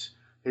 but his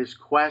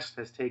quest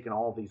has taken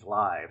all these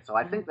lives. So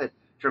I think that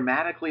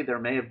dramatically there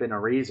may have been a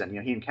reason. You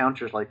know, he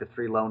encounters like the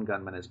 3 Lone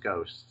Gunmen as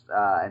ghosts,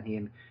 and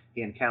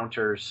he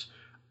encounters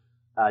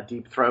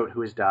Deep Throat,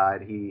 who has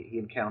died. He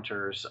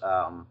encounters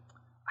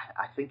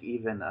I think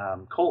even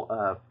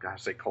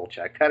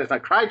Kolchak. That is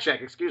not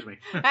Krychek. Excuse me.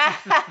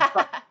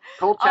 Kolchak.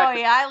 Oh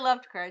yeah, I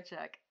loved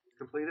Krychek.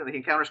 Completely. He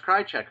encounters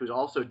Krychek, who's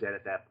also dead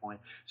at that point.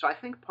 So I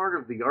think part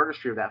of the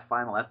artistry of that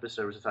final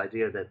episode was this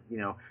idea that, you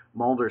know,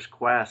 Mulder's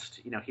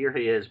quest, you know, here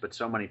he is, but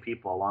so many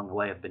people along the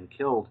way have been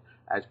killed,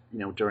 as you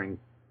know, during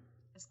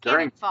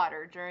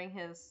fodder during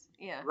his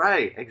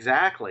Right,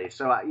 exactly.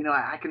 So you know,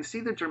 I can see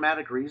the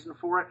dramatic reason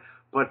for it,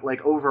 but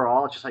like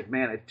overall, it's just like,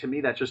 man, to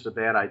me that's just a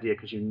bad idea,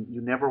 because you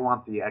never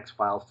want the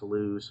X-Files to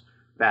lose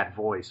that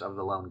voice of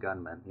the Lone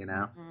Gunmen, you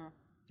know. Mm-hmm.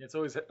 It's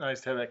always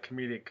nice to have that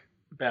comedic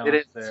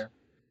balance there.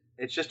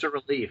 It's just a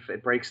relief.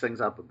 It breaks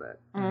things up a bit.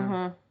 Mm-hmm.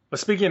 Well,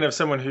 speaking of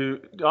someone who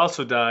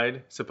also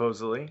died,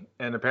 supposedly,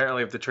 and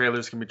apparently if the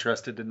trailers can be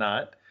trusted to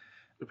not,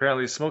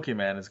 apparently Smoky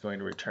Man is going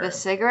to return. The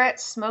cigarette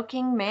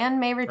smoking man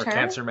may return? Or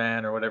Cancer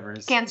Man, or whatever.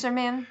 Cancer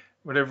Man?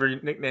 Whatever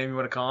nickname you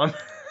want to call him.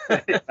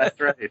 That's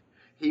right.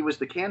 He was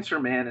the Cancer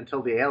Man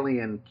until the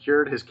alien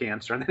cured his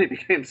cancer, and then he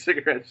became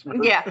cigarette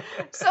smoker. Yeah.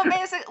 So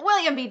basically,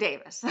 William B.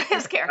 Davis,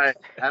 his character. Right.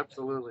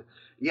 Absolutely.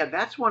 Yeah,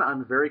 that's one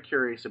I'm very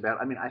curious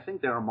about. I mean, I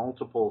think there are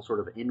multiple sort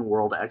of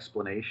in-world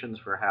explanations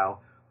for how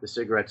the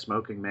cigarette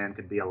smoking man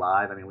could be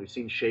alive. I mean, we've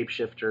seen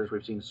shapeshifters,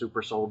 we've seen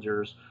super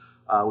soldiers,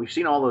 we've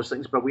seen all those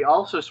things, but we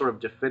also sort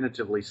of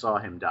definitively saw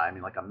him die. I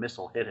mean, like a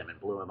missile hit him and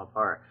blew him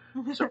apart.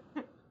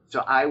 So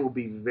I will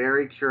be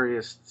very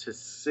curious to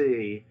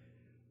see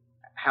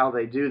how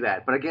they do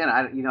that. But again,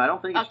 I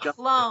don't think it's just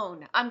a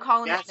clone. I'm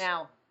calling it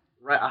now.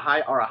 Right, a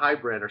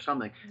hybrid or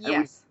something.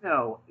 Yes.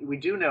 And we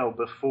do know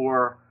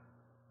before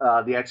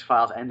the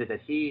X-Files ended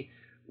that he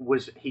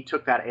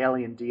took that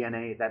alien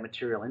DNA, that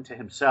material, into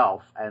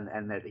himself,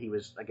 and that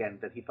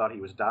he thought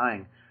he was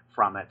dying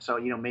from it. So,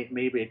 you know,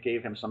 maybe it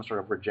gave him some sort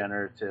of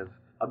regenerative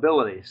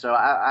ability. So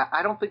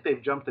I don't think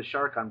they've jumped the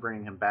shark on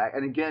bringing him back.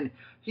 And again,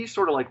 he's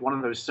sort of like one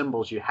of those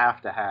symbols you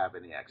have to have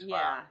in the X-Files.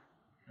 Yeah.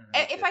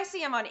 If I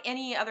see him on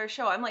any other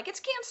show, I'm like, it's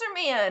Cancer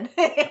Man.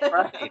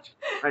 Right.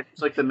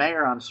 It's like the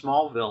mayor on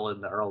Smallville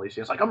in the early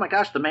seasons. It's like, oh my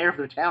gosh, the mayor of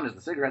the town is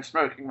the cigarette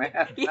smoking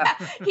man. Yeah,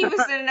 he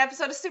was in an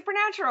episode of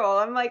Supernatural.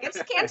 I'm like, it's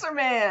Cancer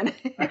Man.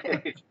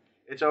 Right.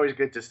 It's always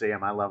good to see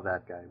him. I love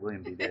that guy,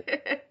 William B.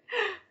 Davis.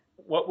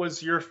 What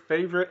was your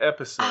favorite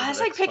episode? It's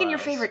of like picking your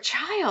X-Files? favorite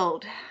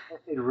child.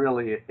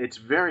 It's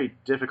very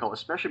difficult,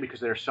 especially because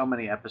there are so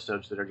many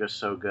episodes that are just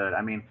so good.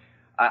 I mean,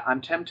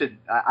 I'm tempted.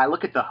 I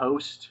look at the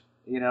host,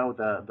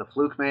 the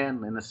fluke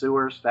man in the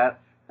sewers. That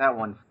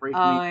one freaked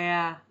me. Oh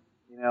yeah.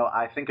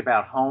 I think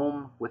about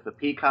Home with the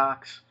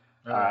peacocks.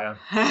 Oh, yeah.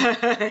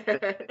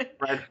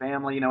 Fred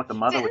family, with the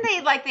mother. Didn't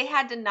they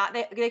had to not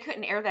they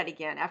couldn't air that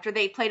again after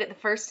they played it the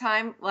first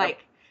time?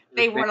 Like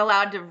they Yep. weren't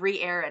allowed to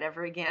re-air it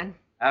ever again.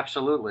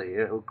 Absolutely.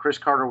 Chris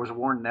Carter was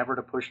warned never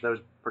to push those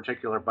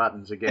particular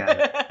buttons again.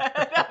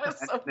 That was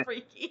so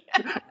freaky.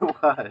 It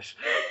was.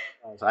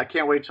 I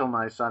can't wait till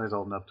my son is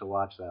old enough to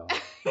watch that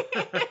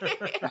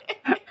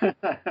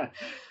one.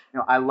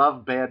 I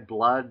love Bad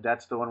Blood.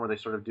 That's the one where they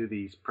sort of do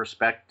these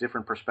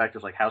different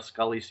perspectives, like how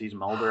Scully sees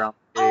Mulder on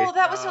the stage. Oh,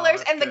 that was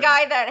hilarious. that's And the good.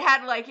 guy that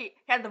had he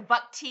had the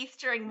buck teeth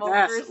during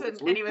Mulder's, Yes,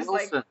 and he was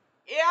Wilson. like,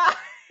 yeah.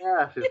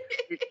 Yeah,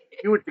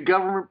 you with the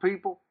government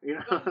people,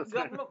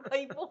 Government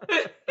people.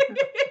 That's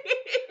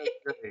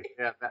great.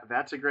 Yeah,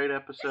 that's a great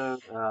episode.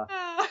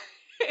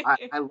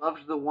 I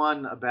loved the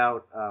one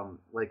about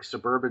like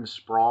suburban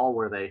sprawl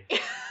where the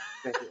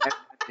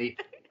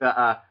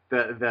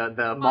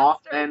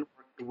Mothmen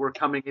were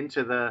coming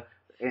into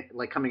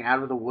coming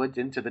out of the woods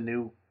into the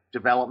new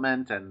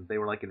development, and they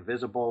were like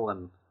invisible,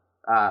 and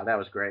that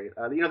was great.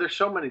 There's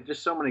so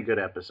many good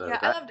episodes. Yeah,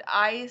 I loved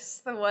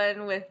Ice, the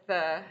one with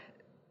the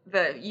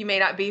you may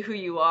not be who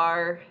you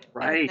are.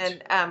 Right.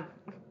 And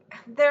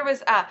there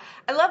was I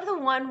love the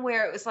one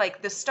where it was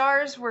like the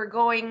stars were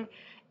going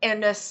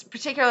in a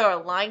particular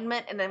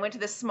alignment, and then went to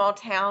this small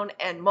town,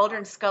 and Mulder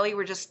and Scully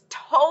were just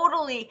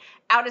totally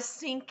out of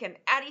sync and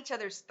at each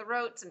other's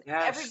throats, and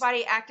Yes.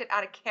 everybody acted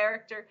out of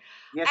character.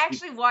 Yes, I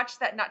actually watched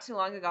that not too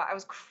long ago. I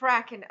was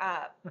cracking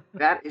up.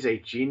 that is a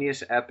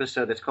genius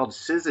episode. It's called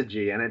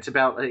Syzygy, and it's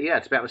about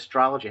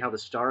astrology, how the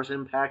stars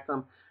impact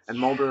them. And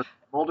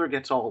Mulder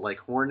gets all like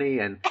horny,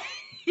 and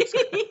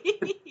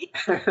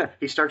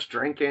he starts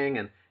drinking,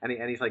 and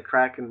he's like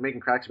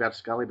making cracks about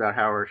Scully about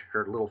how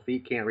her little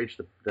feet can't reach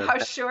the How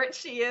short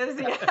she is.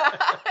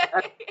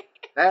 Yeah.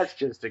 That's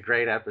just a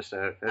great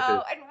episode. And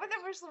there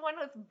was the one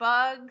with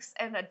bugs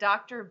and a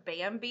Dr.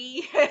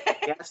 Bambi.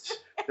 Yes,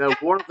 the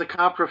War of the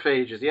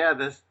Coprophages. Yeah,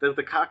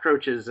 the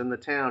cockroaches in the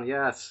town.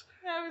 Yes.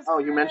 That was Oh,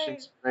 you great.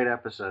 mentioned some great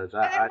episodes.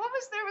 And then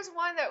there was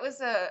one that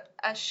was a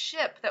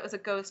ship that was a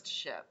ghost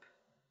ship.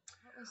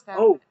 What was that?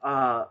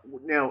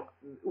 Now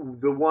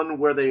the one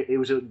where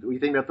you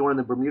think about the one in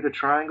the Bermuda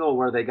Triangle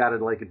where they got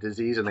a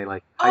disease and they I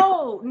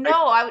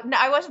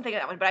wasn't thinking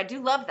of that one, but I do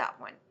love that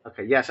one.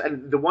 Okay, yes,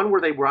 and the one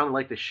where they were on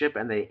the ship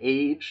and they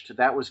aged,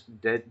 that was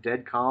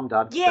Dead Calm.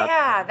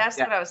 Yeah, that's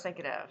what I was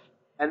thinking of.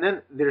 And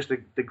then there's the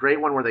great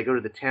one where they go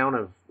to the town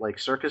of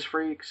circus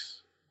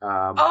freaks.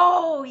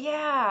 Oh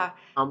yeah.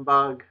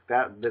 Humbug.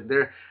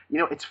 They're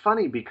it's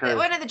funny because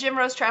One of the Jim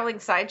Rose Traveling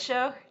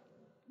Sideshow.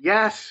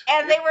 yes,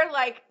 And they were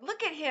like,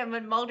 look at him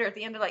and Mulder at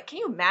the end. They're like, can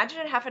you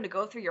imagine having to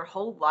go through your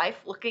whole life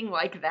looking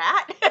like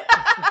that?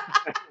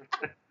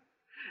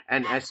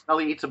 and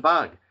Scully eats a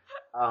bug.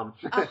 And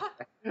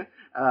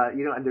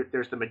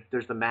there's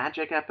the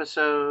magic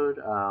episode.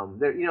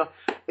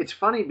 It's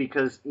funny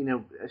because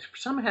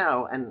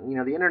somehow,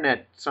 and the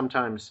internet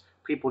sometimes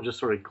people just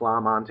sort of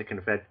glom onto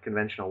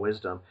conventional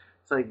wisdom.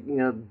 It's like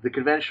the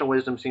conventional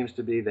wisdom seems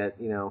to be that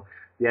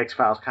the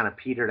X-Files kind of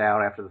petered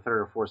out after the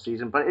third or fourth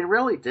season, but it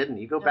really didn't.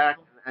 You go back,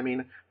 I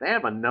mean, they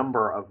have a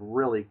number of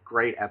really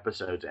great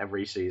episodes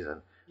every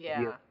season.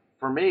 Yeah.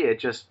 For me, it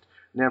just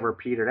never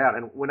petered out.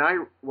 And when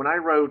I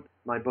wrote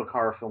my book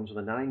Horror Films of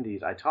the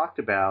 90s, I talked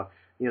about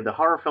the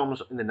horror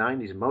films in the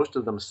 90s, most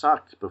of them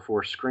sucked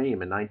before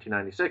Scream in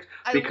 1996.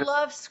 I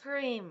love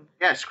Scream.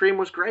 Yeah, Scream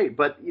was great,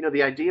 but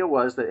the idea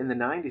was that in the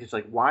 90s, it's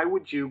like, why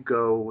would you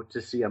go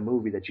to see a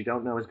movie that you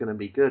don't know is going to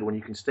be good when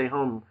you can stay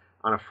home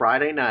on a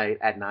Friday night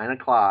at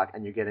 9:00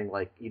 and you're getting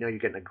you're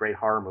getting a great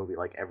horror movie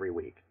every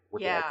week?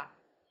 Yeah.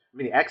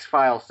 The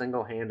X-Files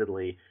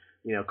single-handedly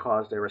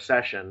caused a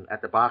recession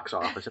at the box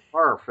office in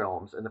horror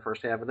films in the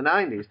first half of the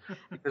 90s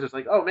because it's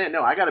like, oh man,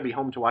 no, I got to be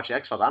home to watch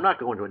X-Files. I'm not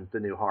going to the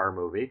new horror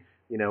movie,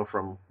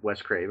 from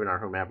Wes Craven or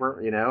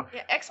whomever, Yeah,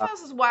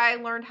 X-Files is why I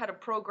learned how to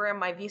program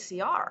my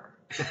VCR.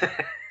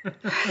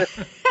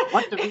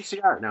 What's the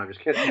VCR? No, I'm just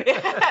kidding.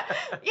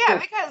 Yeah,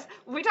 because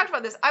we talked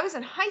about this. I was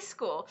in high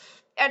school,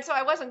 and so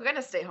I wasn't going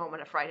to stay home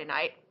on a Friday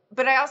night,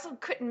 but I also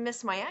couldn't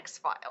miss my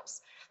X-Files.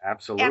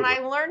 Absolutely. And I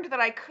learned that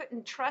I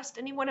couldn't trust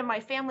anyone in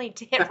my family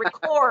to hit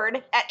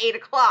record at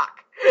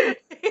 8:00.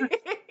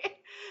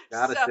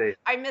 Gotta so see.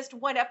 I missed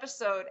one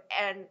episode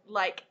and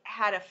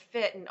had a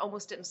fit and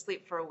almost didn't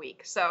sleep for a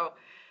week. So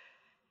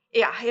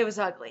yeah, it was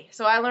ugly.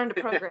 So I learned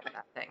to program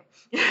that thing.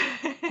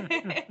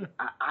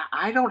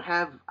 I don't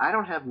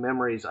have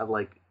memories of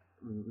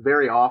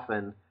very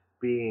often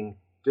being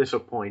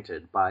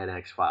disappointed by an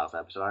X-Files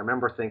episode. I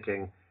remember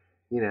thinking,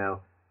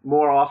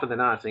 more often than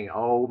not, saying,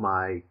 "Oh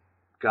my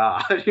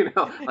God,"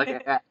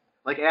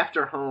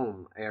 after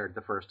Home aired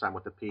the first time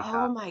with the Peacock.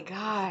 Oh my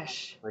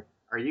gosh!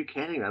 Are you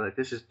kidding me?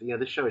 This is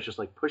this show is just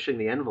pushing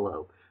the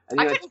envelope,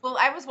 And,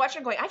 I was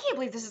watching going, I can't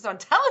believe this is on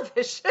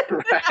television.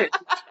 right.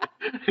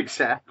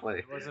 Exactly.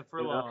 It wasn't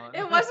for long.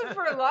 It wasn't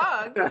for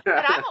long. And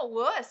I'm a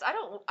wuss.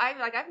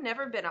 I've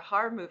never been a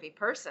horror movie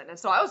person. And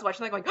so I was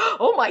watching that going,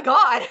 oh my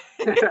God.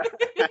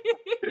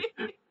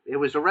 It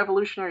was a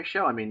revolutionary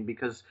show. I mean,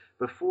 because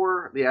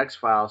before the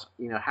X-Files,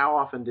 how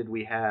often did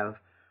we have,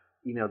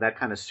 that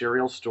kind of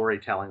serial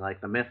storytelling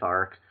like the Myth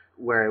Arc,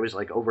 where it was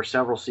like over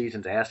several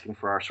seasons asking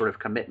for our sort of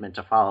commitment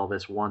to follow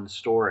this one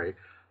story,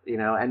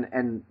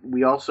 and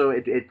we also,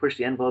 it pushed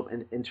the envelope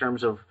in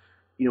terms of,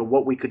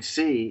 what we could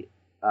see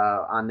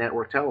on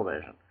network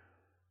television.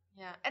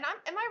 Yeah, and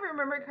am I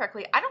remembering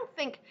correctly? I don't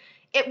think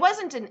it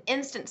wasn't an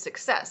instant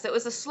success. It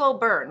was a slow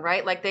burn,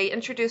 right? Like they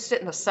introduced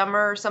it in the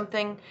summer or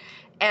something,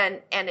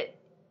 and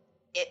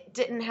it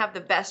didn't have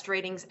the best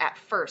ratings at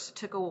first. It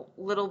took a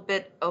little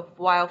bit of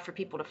while for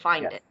people to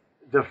find it.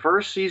 The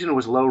first season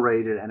was low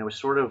rated, and it was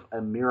sort of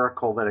a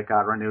miracle that it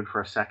got renewed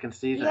for a second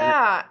season.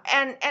 Yeah,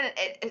 and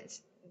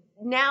it's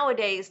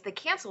nowadays they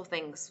cancel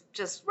things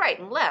just right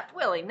and left,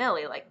 willy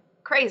nilly, like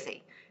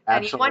crazy.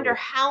 And Absolutely. you wonder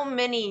how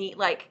many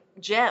like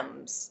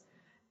gems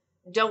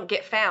don't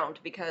get found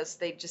because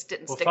they just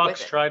didn't stick with it.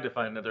 Fox tried to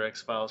find another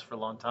X-Files for a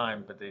long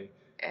time, but they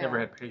never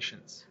had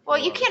patience. Well,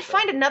 you can't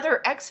find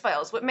another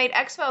X-Files. What made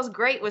X-Files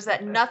great was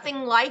that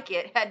nothing like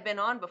it had been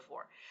on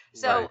before.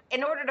 So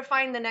in order to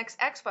find the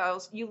next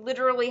X-Files, you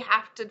literally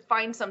have to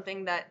find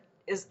something that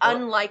is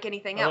unlike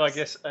anything else.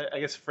 I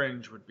guess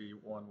Fringe would be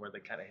one where they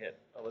kind of hit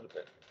a little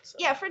bit. So.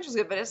 Yeah, Fringe is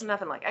good, but it's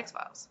nothing like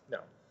X-Files. No.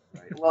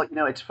 Right.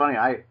 Well, it's funny.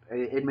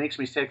 It makes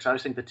me sick. So I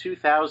was thinking the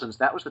 2000s.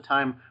 That was the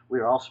time we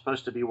were all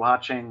supposed to be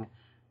watching,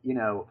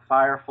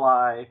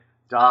 Firefly,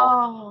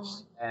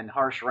 Dollhouse, and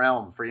Harsh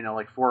Realm for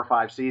like 4 or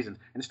 5 seasons.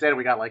 Instead,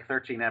 we got like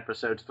 13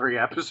 episodes, 3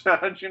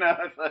 episodes.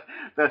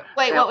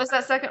 Wait, what was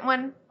that second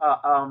one?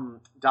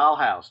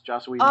 Dollhouse.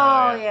 Joss Whedon.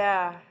 Oh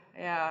yeah.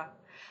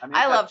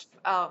 I loved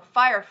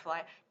Firefly.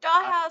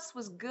 Uh-huh. Dollhouse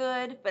was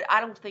good, but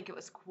I don't think it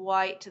was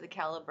quite to the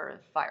caliber of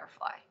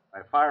Firefly.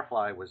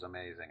 Firefly was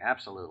amazing,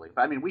 absolutely.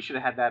 But I mean, we should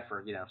have had that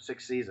for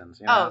 6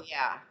 seasons. Oh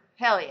yeah,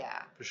 hell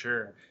yeah, for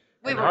sure.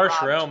 We and were Harsh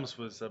robbed. Realms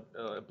was a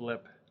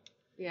blip.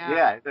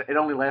 Yeah, it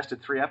only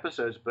lasted 3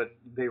 episodes, but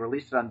they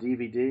released it on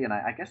DVD, and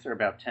I guess there are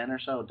about 10 or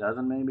so, a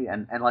dozen maybe,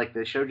 and like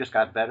the show just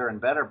got better and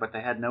better, but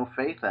they had no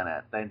faith in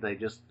it. They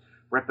just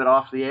rip it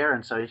off the air,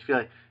 and so you feel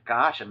like,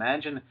 gosh,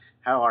 imagine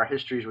how our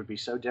histories would be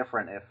so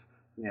different if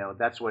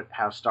that's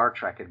how Star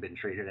Trek had been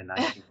treated in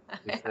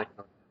 1966,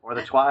 or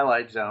the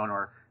Twilight Zone,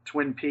 or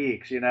Twin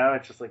Peaks.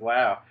 It's just like,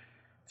 wow,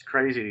 it's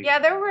crazy. Yeah,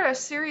 there were a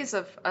series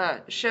of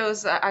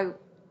shows I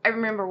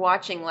remember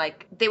watching,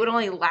 like, they would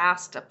only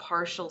last a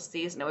partial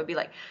season. It would be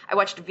like, I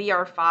watched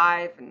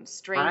VR5 and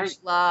Strange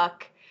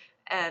Luck,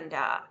 and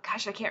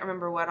gosh, I can't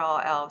remember what all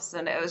else.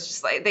 And it was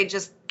just like, they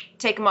just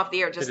take them off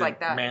the air just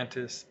like that.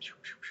 Mantis.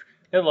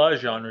 They had a lot of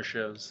genre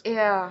shows.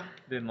 Yeah.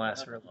 Didn't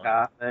last very long.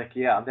 Gothic,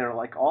 yeah. There were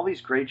like all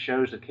these great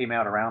shows that came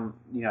out around,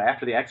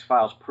 after the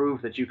X-Files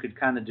proved that you could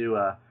kind of do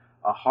a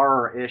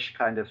horror-ish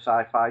kind of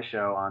sci-fi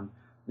show on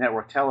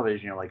network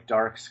television, like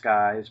Dark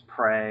Skies,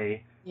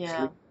 Prey,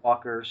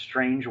 Sleepwalkers,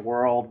 Strange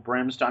World,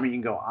 Brimstone. I mean, you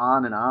can go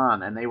on,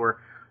 and they were,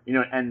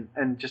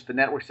 and just the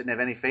networks didn't have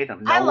any faith in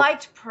them. I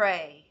liked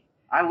Prey.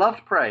 I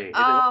loved Prey.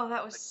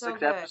 That was so 6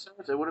 good.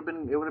 episodes. It would have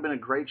been a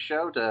great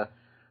show to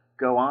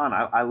go on.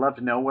 I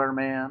loved Nowhere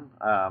Man.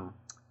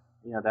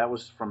 That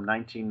was from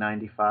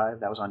 1995.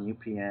 That was on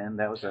UPN.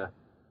 That was a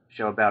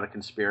show about a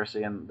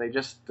conspiracy, and they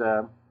just,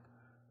 the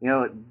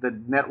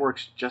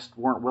networks just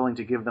weren't willing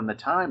to give them the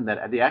time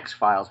that the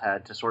X-Files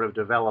had to sort of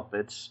develop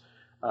its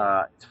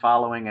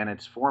following and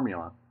its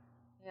formula.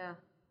 Yeah.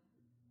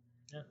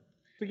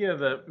 Speaking of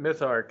the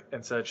Myth Arc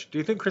and such, do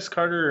you think Chris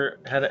Carter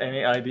had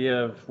any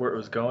idea of where it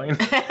was going?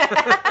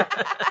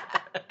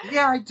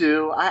 Yeah, I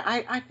do.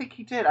 I think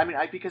he did. I mean,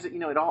 because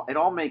it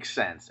all makes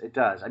sense. It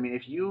does. I mean,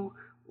 if you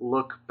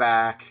look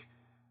back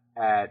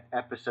at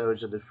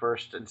episodes of the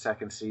first and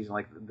second season,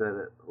 like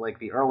the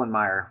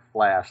Erlenmeyer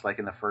Flash, like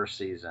in the first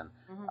season,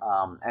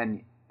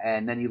 and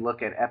then you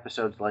look at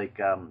episodes like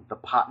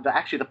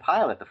the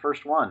pilot, the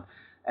first one,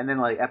 and then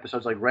like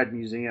episodes like Red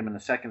Museum in the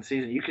second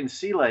season, you can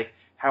see like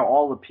how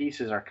all the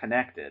pieces are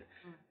connected.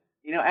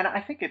 And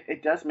I think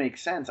it does make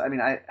sense. I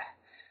mean,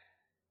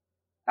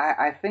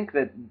 I think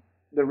that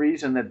the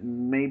reason that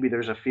maybe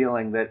there's a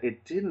feeling that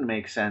it didn't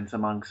make sense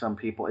among some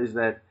people is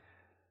that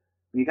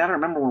you got to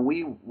remember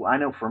I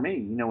know for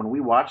me, when we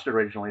watched it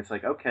originally, it's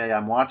like, okay,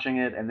 I'm watching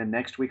it, and then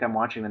next week I'm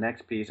watching the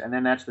next piece, and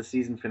then that's the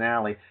season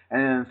finale,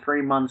 and then in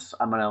 3 months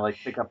I'm going to like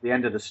pick up the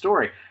end of the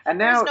story. And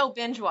now there's no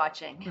binge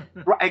watching.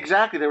 Right,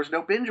 exactly. There was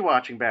no binge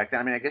watching back then.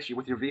 I mean, I guess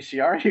with your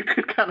VCR, you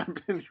could kind of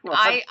binge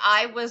watch.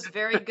 I was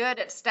very good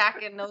at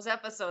stacking those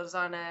episodes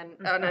on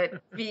a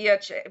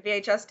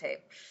VHS tape.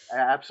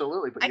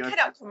 Absolutely. But I cut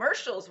out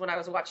commercials when I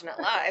was watching it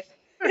live.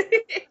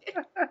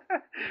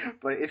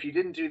 But if you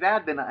didn't do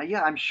that, then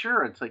yeah, I'm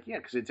sure it's like, yeah,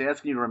 because it's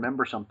asking you to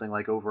remember something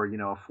like over,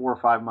 a 4 or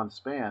 5 month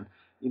span,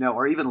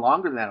 or even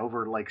longer than that,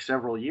 over like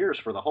several years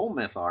for the whole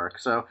myth arc.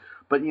 So,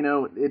 but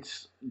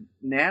it's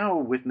now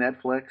with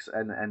Netflix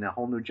and a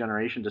whole new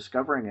generation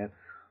discovering it,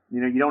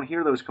 you don't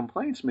hear those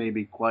complaints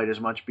maybe quite as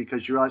much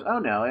because you realize, oh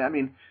no, I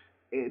mean,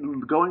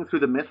 going through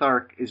the myth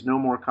arc is no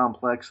more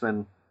complex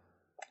than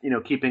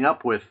keeping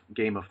up with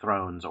Game of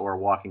Thrones or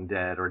Walking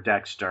Dead or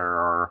Dexter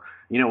or,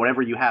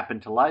 whatever you happen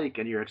to like,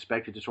 and you're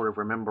expected to sort of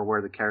remember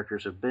where the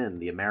characters have been,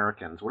 the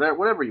Americans,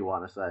 whatever you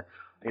want to say.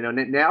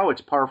 Now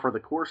it's par for the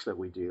course that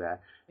we do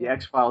that. The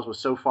X-Files was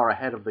so far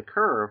ahead of the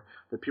curve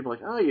that people are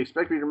like, oh, you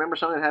expect me to remember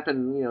something that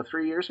happened,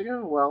 3 years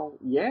ago? Well,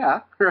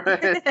 yeah,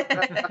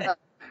 right?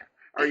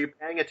 Are you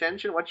paying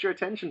attention? What's your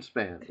attention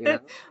span?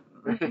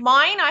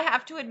 Mine, I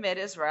have to admit,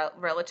 is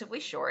relatively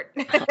short.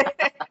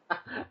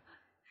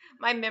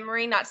 My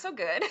memory, not so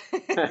good.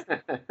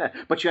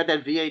 But you had the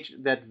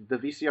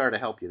VCR to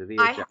help you. The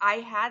VHS. I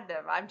had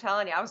them. I'm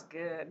telling you, I was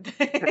good.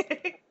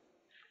 If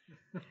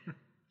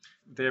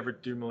they ever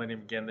do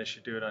Millennium again, they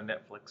should do it on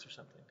Netflix or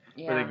something.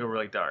 Yeah. Where they go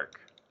really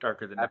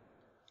darker than that.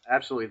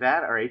 Absolutely,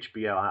 that or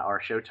HBO or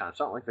Showtime,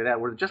 something like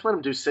that. Where just let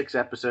them do 6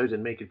 episodes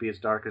and make it be as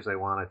dark as they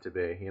want it to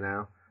be.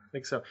 I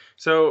think so.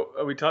 So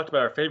we talked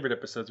about our favorite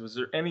episodes. Was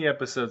there any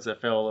episodes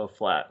that fell a little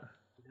flat?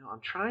 I'm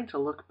trying to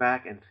look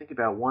back and think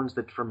about ones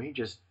that for me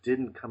just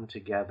didn't come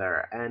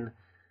together, and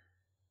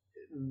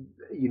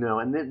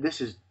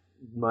this is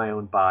my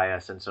own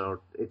bias, and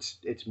so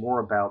it's more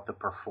about the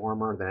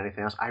performer than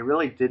anything else. I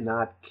really did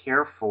not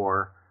care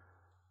for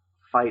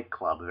Fight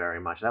Club very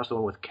much. That was the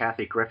one with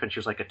Kathy Griffin. She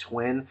was like a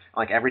twin.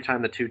 Like every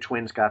time the two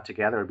twins got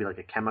together, it would be like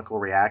a chemical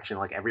reaction.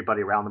 Like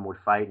everybody around them would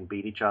fight and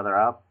beat each other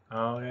up.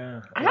 Oh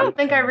yeah. I don't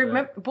think I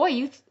remember.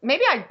 Boy,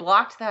 maybe I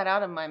blocked that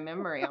out of my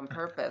memory on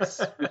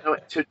purpose.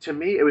 To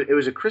me, it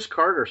was a Chris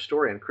Carter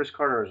story, and Chris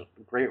Carter is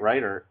a great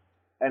writer.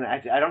 And I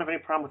don't have any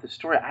problem with the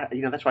story.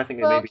 That's why I think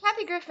maybe.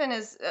 Kathy Griffin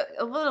is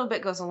a little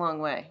bit goes a long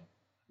way.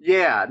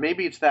 Yeah,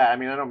 maybe it's that. I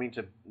mean, I don't mean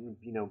to,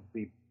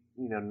 be,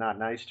 not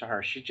nice to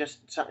her. She just.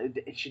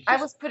 I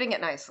was putting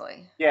it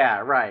nicely. Yeah,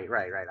 right.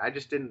 I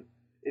just didn't.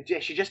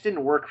 She just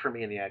didn't work for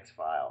me in the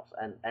X-Files,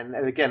 and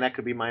again, that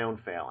could be my own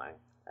failing,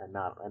 and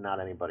not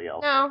anybody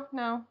else.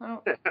 No, I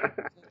don't.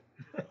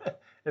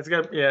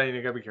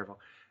 You gotta be careful.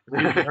 If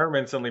Pee-wee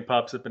Herman suddenly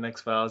pops up in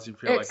X-Files, you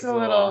feel it's a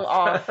little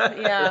off.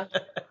 Yeah.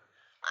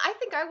 I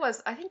think it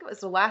was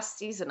the last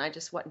season. I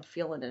just wasn't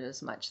feeling it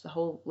as much. The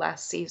whole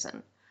last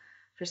season,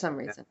 for some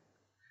reason.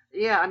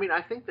 Yeah, I mean,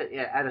 I think that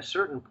at a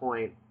certain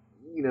point,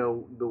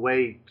 the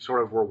way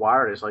sort of we're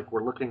wired is like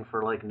we're looking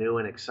for like new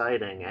and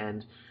exciting.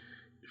 And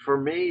for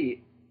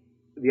me,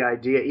 the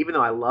idea, even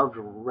though I loved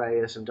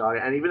Reyes and Dog,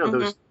 and even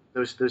though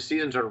those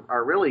seasons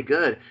are really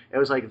good, it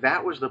was like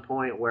that was the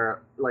point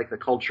where like the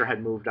culture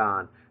had moved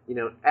on.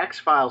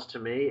 X-Files to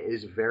me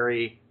is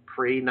very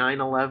pre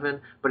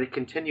 9/11, but it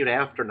continued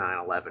after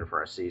 9/11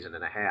 for a season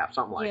and a half,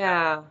 something like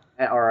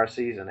that, or a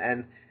season.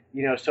 And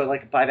so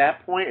like by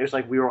that point, it was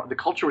like the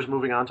culture was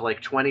moving on to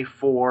like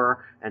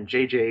 24 and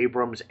J.J.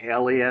 Abrams'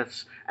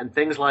 Alias and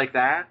things like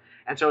that.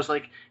 And so it's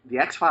like the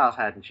X-Files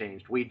hadn't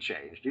changed, we'd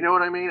changed. You know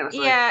what I mean? It was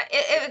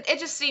it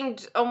just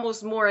seemed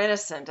almost more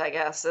innocent, I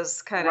guess,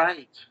 as kind of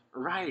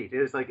right. It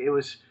was like it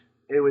was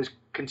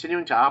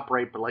continuing to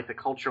operate, but like the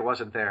culture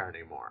wasn't there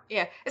anymore.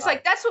 Yeah, it's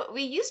like that's what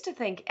we used to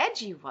think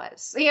edgy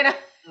was,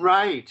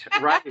 Right.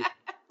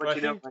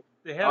 But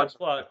they had a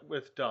plot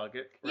with Doggett.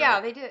 Right?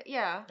 Yeah, they did.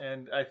 Yeah.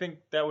 And I think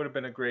that would have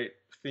been a great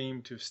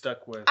theme to have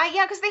stuck with.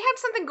 Yeah, because they had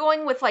something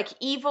going with like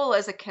evil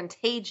as a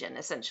contagion,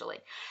 essentially.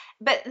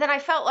 But then I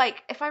felt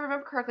like, if I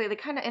remember correctly, they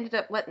kind of ended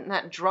up letting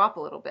that drop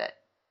a little bit.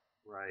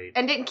 Right.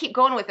 And didn't keep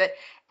going with it.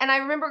 And I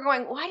remember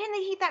going, why didn't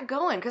they keep that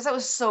going? Because that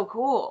was so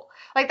cool.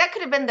 Like, that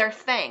could have been their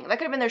thing. That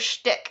could have been their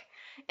shtick.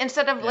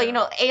 Instead of,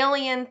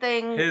 alien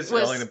thing. His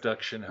alien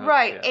abduction.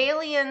 Right. Yeah.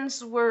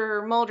 Aliens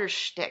were Mulder's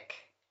shtick.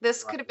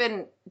 This could have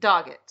been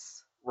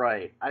Doggett's.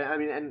 Right. I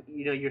mean, and,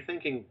 you're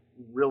thinking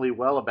really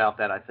well about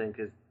that, I think,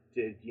 is,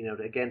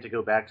 again, to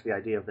go back to the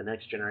idea of the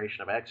next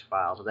generation of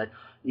X-Files, that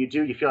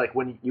you feel like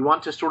when you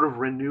want to sort of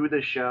renew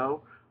the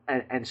show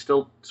and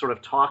still sort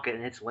of talk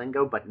in its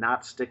lingo, but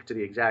not stick to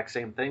the exact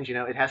same things,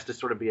 it has to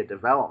sort of be a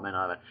development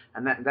of it.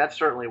 And that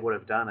certainly would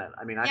have done it.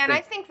 I mean,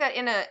 I think that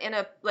in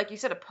a like you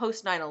said, a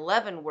post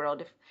 9/11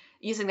 world, if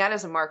using that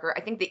as a marker,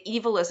 I think the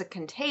evil is a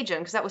contagion,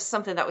 because that was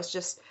something that was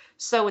just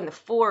so in the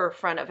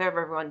forefront of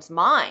everyone's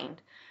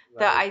mind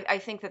that I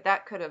think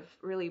that could have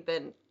really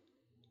been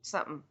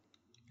something.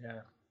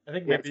 Yeah. I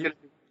think maybe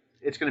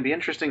it's going to be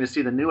interesting to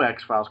see the new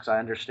X-Files, because I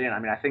understand. I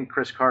mean, I think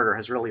Chris Carter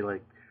has really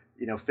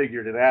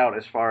figured it out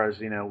as far as,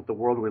 the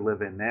world we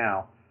live in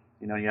now.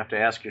 You have to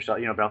ask yourself,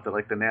 about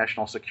the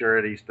national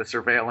security, the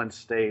surveillance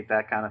state,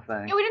 that kind of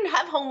thing. Yeah, we didn't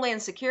have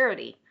Homeland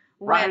Security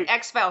when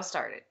X-Files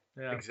started.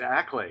 Yeah.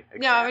 Exactly.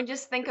 Yeah, I mean,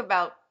 just think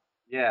about.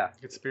 Yeah.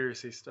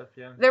 Conspiracy stuff,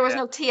 yeah. There was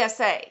no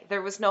TSA.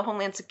 There was no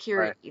Homeland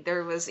Security. Right.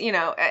 There was,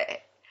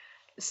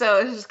 So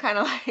it's just kind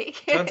of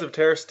like Tons of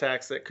terrorist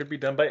attacks that could be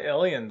done by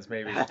aliens,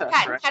 maybe. had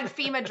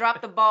FEMA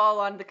dropped the ball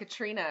on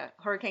the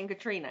Hurricane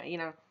Katrina,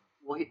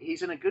 Well,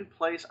 he's in a good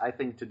place, I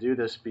think, to do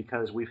this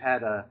because we've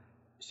had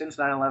since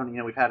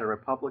 9/11, we've had a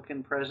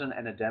Republican president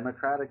and a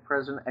Democratic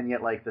president, and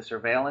yet like the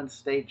surveillance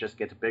state just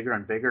gets bigger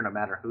and bigger no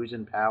matter who's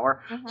in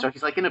power. Mhm. So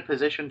he's like in a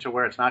position to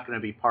where it's not going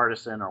to be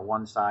partisan or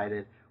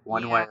one-sided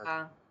one way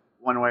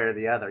or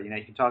the other. You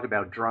can talk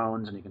about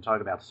drones and you can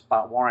talk about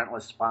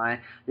warrantless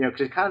spying.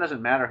 Because it kind of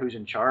doesn't matter who's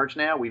in charge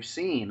now. We've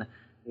seen,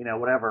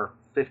 whatever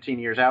 15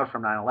 years out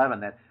from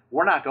 9/11 that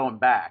we're not going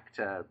back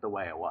to the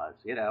way it was.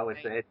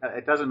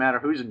 It doesn't matter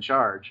who's in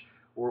charge.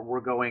 We're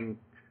going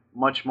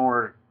much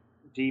more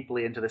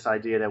deeply into this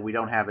idea that we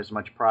don't have as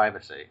much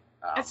privacy.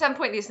 At some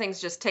point, these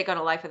things just take on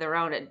a life of their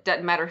own. It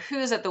doesn't matter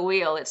who's at the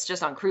wheel; it's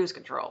just on cruise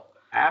control.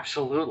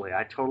 Absolutely,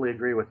 I totally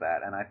agree with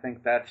that, and I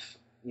think that's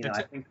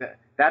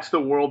that's the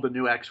world the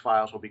new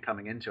X-Files will be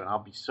coming into, and I'll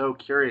be so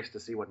curious to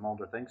see what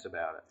Mulder thinks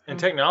about it. And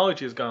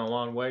technology has gone a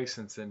long way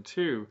since then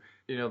too.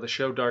 The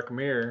show Dark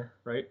Mirror,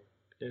 right?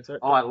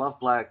 I love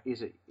Black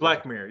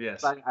Mirror,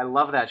 yes. I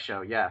love that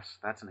show. Yes,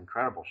 that's an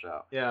incredible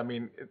show. Yeah, I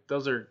mean,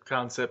 those are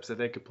concepts that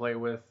they could play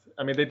with.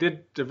 I mean, they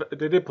did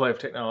play with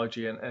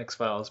technology in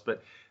X-Files, but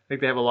I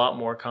think they have a lot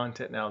more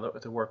content now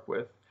to work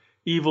with.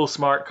 Evil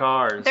smart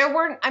cars. There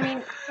weren't. I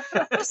mean,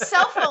 the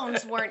cell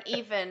phones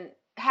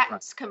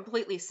hadn't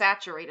completely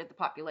saturated the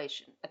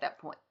population at that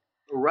point.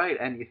 Right,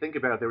 and you think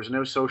about it, there was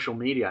no social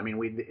media. I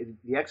mean,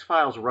 the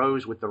X-Files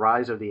rose with the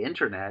rise of the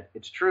internet.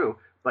 It's true,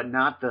 but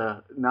not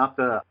the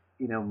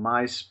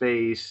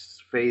MySpace,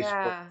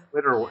 Facebook,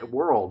 Twitter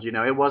world.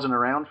 It wasn't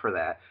around for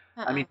that.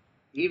 I mean,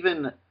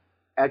 even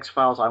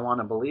X-Files, I Want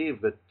to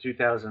Believe, the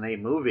 2008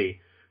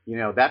 movie,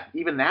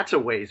 that's a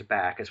ways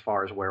back as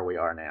far as where we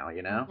are now,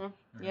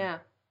 Mm-hmm. Yeah.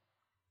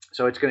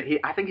 So I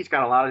think he's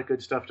got a lot of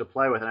good stuff to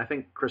play with, and I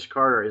think Chris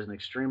Carter is an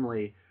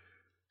extremely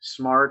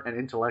smart and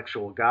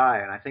intellectual guy,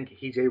 and I think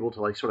he's able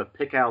to sort of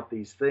pick out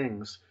these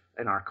things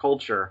in our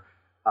culture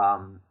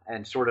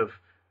and sort of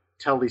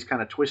tell these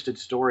kind of twisted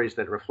stories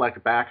that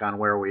reflect back on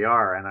where we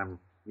are, and I'm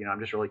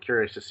just really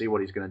curious to see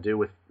what he's going to do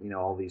with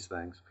all these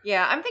things.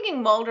 Yeah, I'm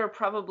thinking Mulder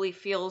probably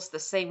feels the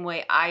same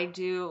way I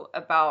do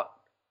about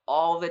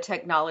all the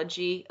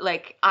technology.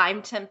 Like,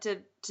 I'm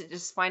tempted to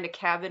just find a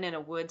cabin in a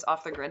woods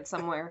off the grid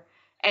somewhere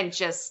and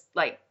just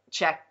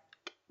check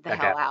the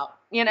hell out,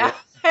 Yeah.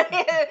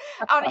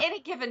 On any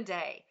given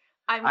day.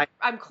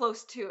 I'm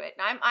close to it.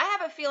 And I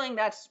have a feeling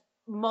that's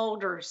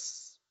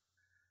Mulder's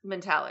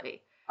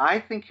mentality. I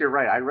think you're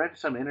right. I read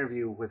some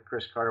interview with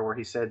Chris Carter where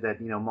he said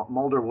that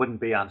Mulder wouldn't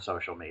be on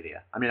social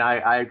media. I mean,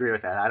 I agree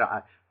with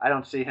that. I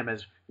don't see him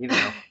as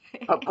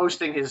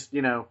posting his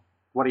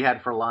what he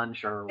had for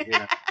lunch or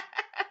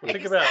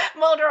Think about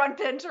Mulder on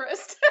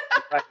Pinterest.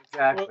 Right,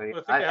 exactly.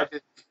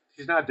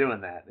 He's not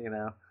doing that.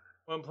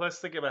 Well, and plus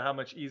think about how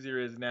much easier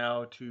it is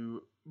now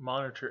to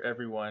monitor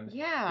everyone.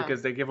 Yeah.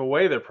 Because they give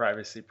away their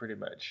privacy pretty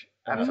much.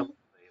 Absolutely.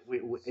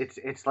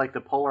 It's like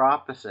the polar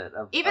opposite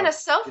of even a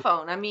cell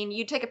phone. I mean,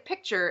 you take a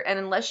picture, and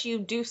unless you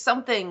do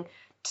something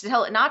to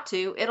tell it not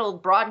to, it'll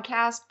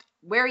broadcast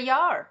where you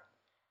are.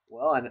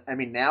 Well, and I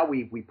mean, now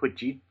we put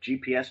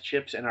GPS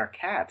chips in our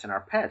cats and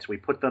our pets. We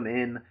put them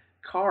in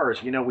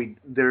cars.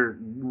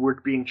 We're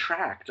being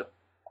tracked,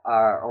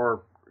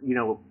 or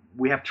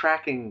we have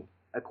tracking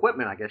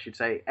equipment, I guess you'd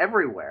say,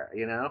 everywhere.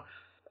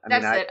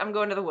 That's it. I'm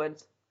going to the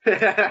woods.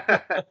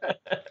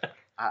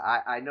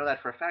 I know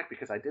that for a fact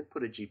because I did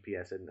put a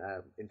GPS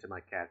into my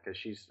cat because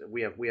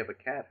we have a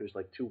cat who's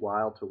too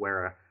wild to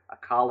wear a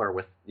collar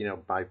with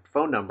my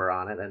phone number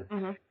on it,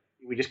 and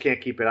we just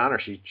can't keep it on her.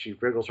 She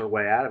wriggles her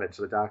way out of it.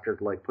 So the doctor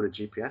put a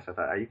GPS. I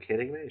thought, are you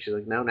kidding me? She's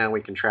like, no, now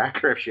we can track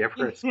her if she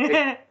ever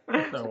escapes.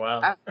 Oh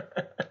wow!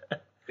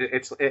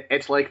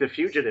 It's like The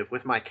Fugitive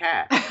with my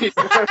cat.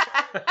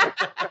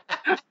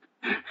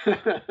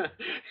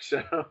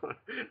 So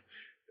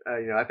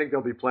I think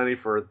there'll be plenty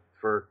for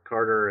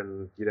Carter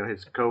and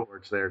his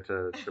cohorts there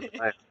to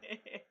play.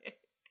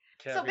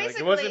 So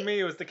basically, it wasn't me.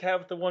 It was the cat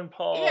with the one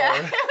paw. Yeah,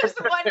 it was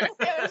the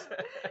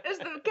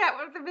cat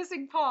with the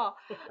missing paw.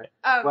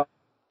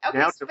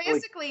 Okay, so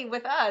basically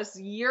with us,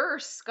 you're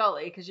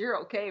Scully because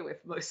you're okay with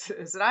most of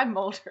this, and I'm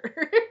Mulder.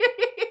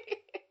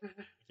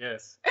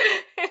 Yes.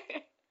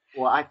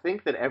 Well, I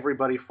think that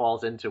everybody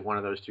falls into one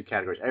of those two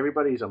categories.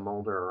 Everybody's a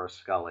Mulder or a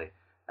Scully.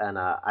 And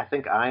I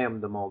think I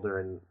am the Mulder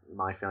in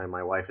my family.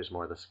 My wife is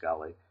more the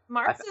Scully.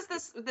 Marx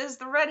is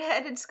the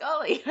redheaded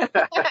Scully.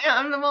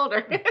 I'm the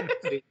Mulder.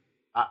 See,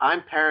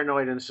 I'm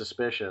paranoid and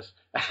suspicious.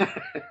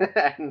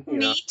 And,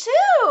 Me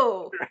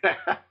too.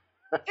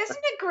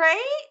 Isn't it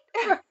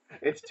great?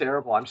 It's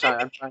terrible. I'm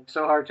sorry. I'm trying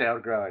so hard to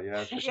outgrow it.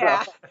 It's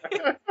just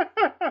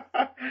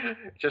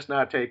just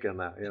not taking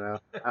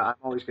that. I'm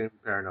always going to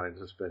be paranoid and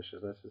suspicious.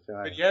 That's just how I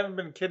am. But you haven't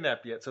been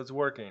kidnapped yet, so it's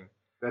working.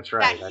 That's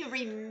right. That he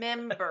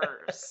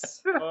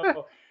remembers.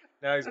 Oh,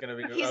 now he's going to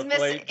be He's up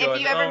missing. late going,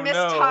 If you ever oh miss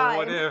no, time.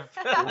 what if?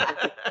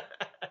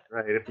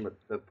 Right. If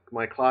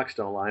my clocks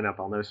don't line up,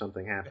 I'll know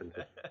something happened.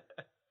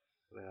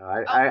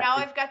 Now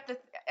I've got the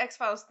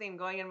X-Files theme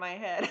going in my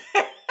head.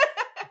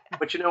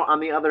 But on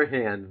the other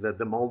hand,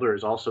 the Mulder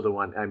is also the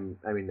one.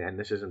 I mean, and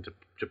this isn't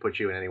to put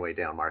you in any way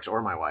down, Marks,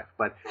 or my wife,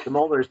 but the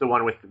Mulder is the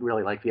one with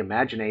really like the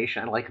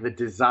imagination, like the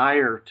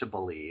desire to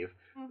believe.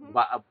 Mhm.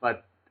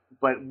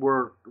 But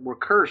we're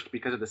cursed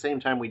because at the same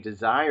time we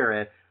desire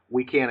it,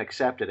 we can't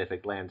accept it if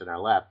it lands in our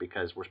lap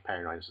because we're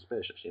paranoid and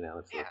suspicious.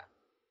 It's Yeah.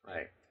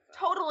 right.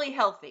 Totally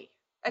healthy.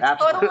 A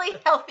Absolutely. totally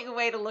healthy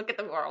way to look at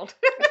the world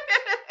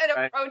and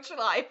Right. approach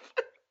life.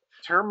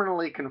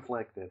 Terminally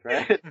conflicted,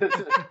 right?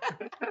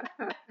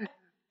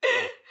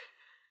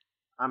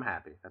 I'm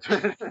happy. That's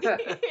right.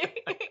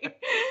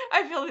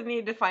 I feel the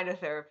need to find a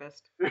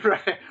therapist.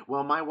 Right.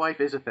 Well, my wife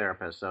is a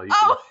therapist, so you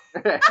Oh!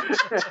 can. Can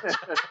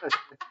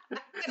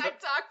I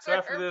talk to So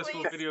after her, this,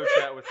 please? we'll video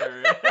chat with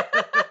her. Can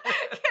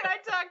I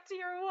talk to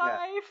your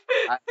wife?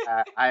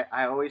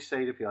 I always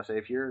say to people, I say,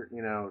 if you're,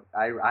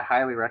 I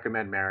highly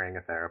recommend marrying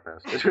a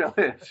therapist. It's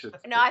just,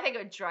 No, I think it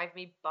would drive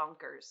me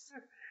bonkers.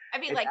 I'd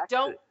be It's like, actually-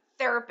 don't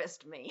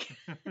therapist me.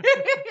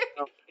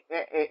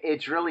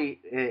 it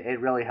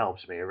really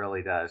helps me. It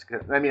really does.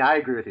 'Cause, I mean, I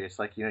agree with you. It's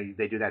like,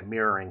 they do that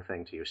mirroring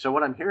thing to you. So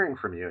what I'm hearing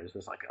from you is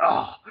this like,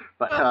 oh,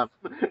 but,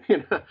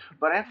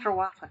 but after a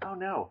while, it's like, oh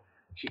no,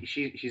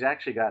 she's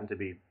actually gotten to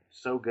be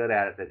so good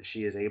at it that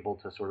she is able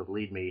to sort of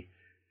lead me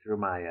through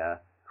my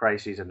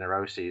crises and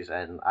neuroses,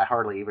 and I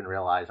hardly even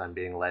realize I'm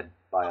being led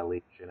by a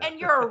lead.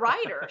 And you're a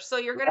writer, so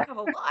you're going to have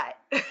a lot.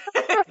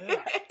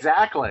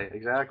 Exactly.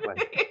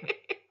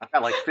 I've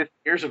got like 50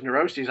 years of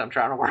neuroses I'm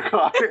trying to work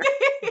on here.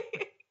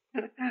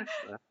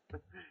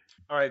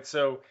 All right,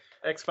 so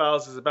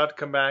X-Files is about to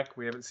come back.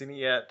 We haven't seen it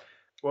yet.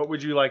 What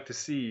would you like to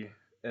see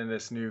in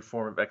this new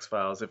form of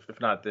X-Files? If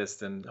not this,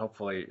 then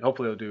hopefully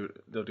they'll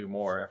do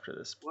more after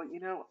this. Well,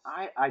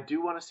 I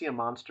do want to see a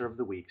Monster of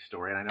the Week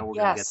story, and I know we're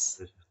going to get Yes.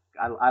 to this.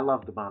 I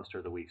love the Monster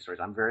of the Week stories.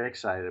 I'm very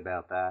excited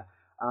about that.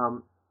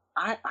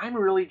 I'm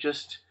really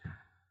just,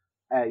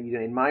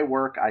 in my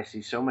work, I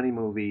see so many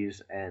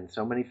movies and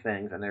so many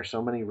things, and there's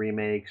so many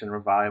remakes and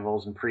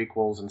revivals and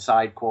prequels and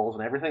sidequels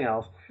and everything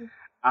else.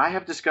 I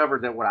have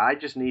discovered that what I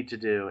just need to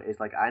do is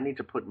I need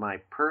to put my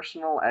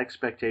personal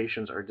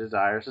expectations or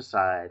desires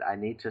aside. I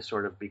need to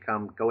sort of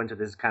go into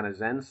this kind of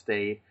Zen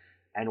state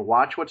and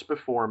watch what's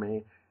before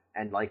me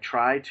and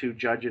try to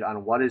judge it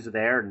on what is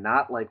there,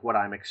 not what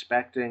I'm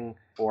expecting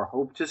or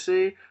hope to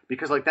see,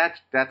 because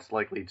that's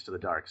leads to the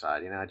dark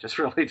side. It just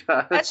really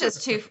does. That's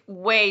just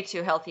way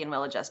too healthy and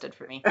well-adjusted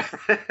for me.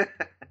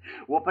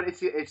 Well, but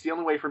it's the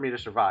only way for me to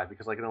survive,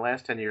 because in the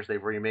last 10 years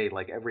they've remade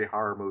every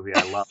horror movie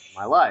I love in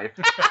my life.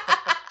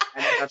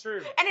 And That's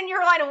true. And in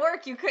your line of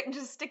work, you couldn't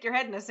just stick your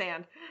head in the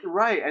sand.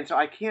 Right, and so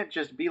I can't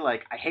just be I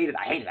hate it.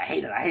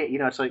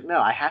 It's no,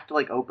 I have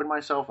to open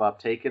myself up,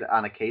 take it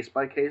on a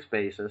case-by-case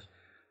basis,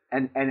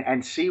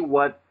 and see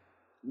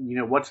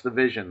what's the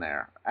vision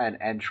there,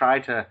 and try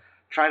to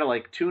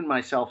tune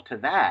myself to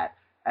that,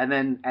 and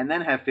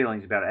then have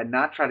feelings about it, and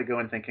not try to go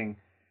in thinking,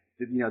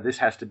 this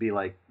has to be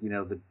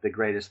the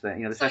greatest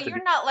thing. This So has to you're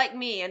be. not like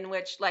me, in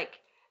which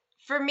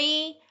for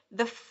me,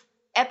 the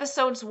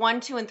episodes 1,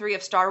 2, and 3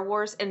 of Star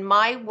Wars in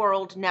my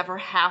world never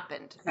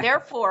happened.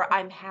 Therefore,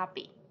 I'm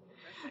happy.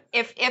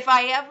 If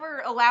I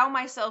ever allow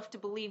myself to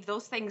believe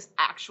those things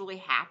actually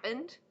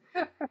happened,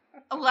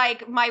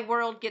 my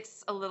world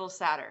gets a little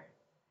sadder.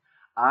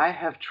 I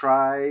have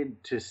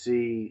tried to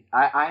see.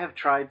 I have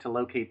tried to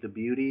locate the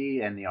beauty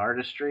and the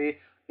artistry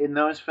in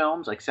those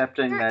films,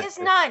 accepting There is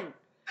none.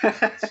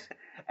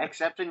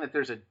 accepting that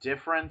there's a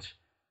different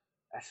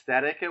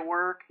aesthetic at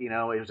work. It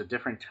was a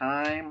different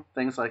time,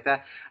 things like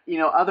that.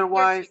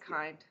 Otherwise, You're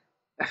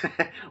too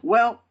kind.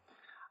 well,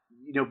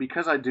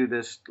 because I do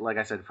this, like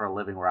I said, for a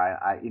living, where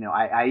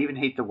I even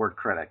hate the word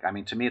critic. I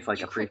mean, to me, it's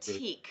You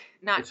critique,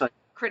 not It's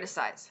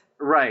criticize.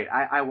 right.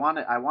 I want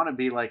to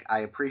be I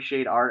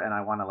appreciate art, and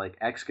I want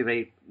to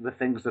excavate the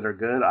things that are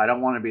good. I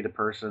don't want to be the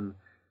person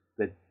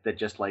that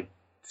just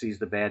sees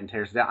the bad and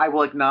tears it down. I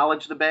will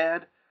acknowledge the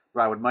bad,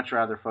 but I would much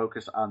rather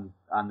focus on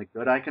the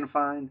good I can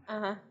find.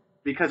 Uh-huh.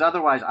 Because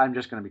otherwise, I'm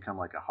just going to become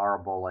a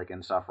horrible,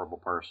 insufferable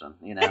person.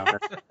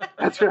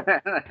 That's right.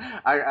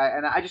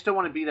 I just don't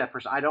want to be that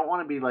person. I don't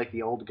want to be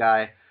the old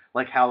guy,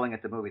 howling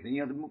at the movie.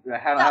 The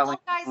Howling. old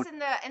guys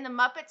in the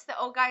Muppets, the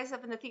old guys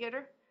up in the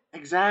theater.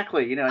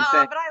 Exactly. And Oh,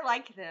 saying, but I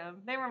like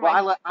them. They were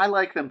well, I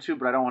like them too,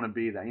 but I don't want to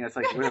be that. It's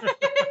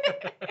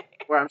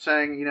where I'm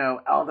saying,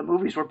 the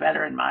movies were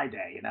better in my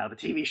day. The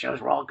TV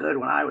shows were all good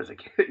when I was a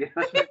kid.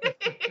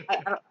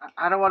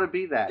 I don't want to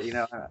be that.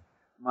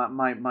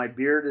 My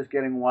beard is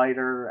getting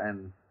whiter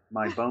and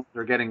my bones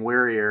are getting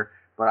wearier,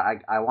 but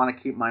I want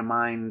to keep my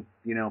mind,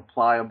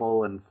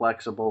 pliable and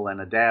flexible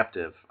and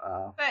adaptive.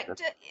 But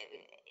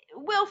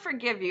we'll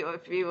forgive you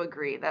if you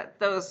agree that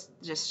those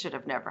just should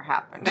have never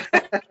happened.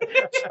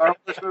 Star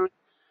Wars movies?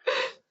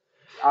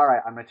 All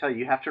right, I'm gonna tell you.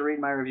 You have to read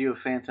my review of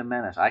Phantom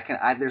Menace.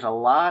 There's a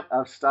lot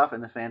of stuff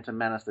in the Phantom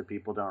Menace that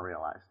people don't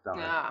realize.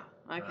 Ah,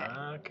 okay.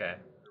 Okay.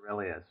 There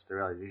really is.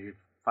 You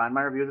find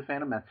my review of the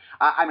Phantom Menace.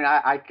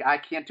 I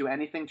can't do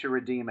anything to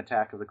redeem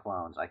Attack of the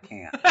Clones. I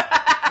can't.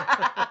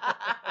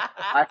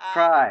 I've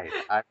tried.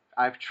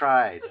 I've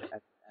tried,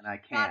 and I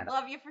God can't.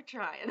 love you for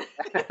trying.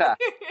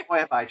 Boy,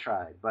 have I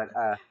tried. But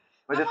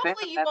But the thing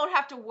hopefully you won't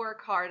have to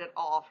work hard at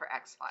all for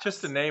X-Files.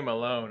 Just the name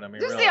alone. I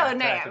mean, Just really, the other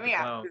Attack name, of the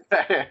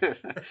yeah.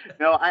 Clones.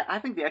 No, I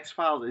think the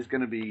X-Files is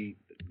going to be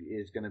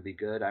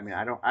good. I mean,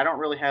 I don't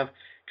really have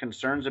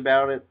concerns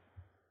about it.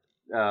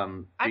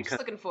 I'm Because just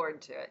looking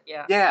forward to it.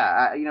 Yeah.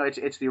 yeah,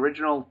 it's the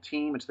original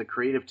team. It's the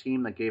creative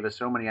team that gave us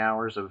so many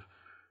hours of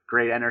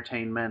great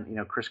entertainment.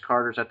 Chris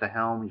Carter's at the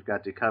helm. You've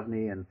got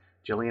Duchovny and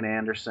Gillian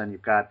Anderson.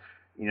 You've got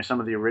some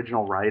of the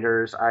original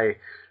writers. I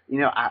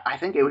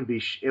think it would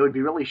be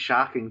really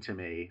shocking to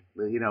me,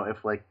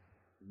 if like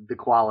the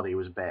quality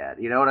was bad.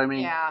 You know what I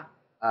mean? Yeah.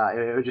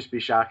 It would just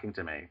be shocking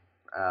to me.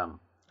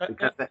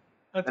 Because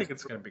I think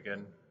it's going to be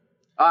good.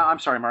 I'm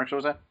sorry, Mark. What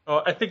was that?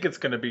 Oh, I think it's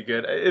going to be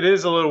good. It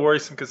is a little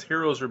worrisome because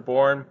Heroes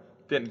Reborn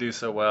didn't do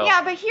so well.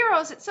 Yeah, but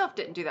Heroes itself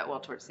didn't do that well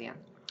towards the end.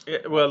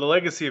 Well, the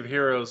legacy of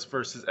Heroes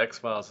versus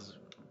X-Files is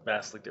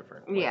vastly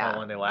different. Yeah. How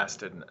long they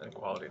lasted and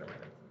quality and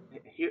everything.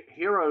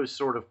 Heroes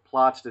sort of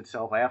plots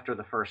itself after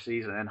the first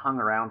season and hung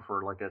around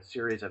for like a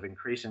series of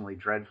increasingly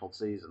dreadful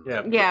seasons.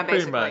 Yeah, Yeah, pretty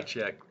basically. much.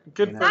 Yeah,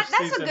 good You know. first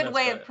That's season. a good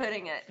way about of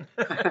putting it.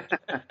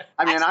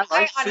 I mean, I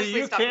like. honestly See,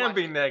 you stopped can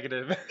be watching.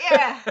 negative.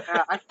 Yeah.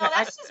 I No, can,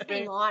 that's just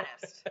being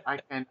honest.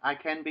 I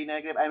can be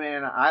negative. I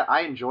mean,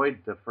 I enjoyed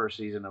the first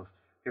season of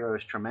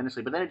Heroes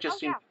tremendously, but then it just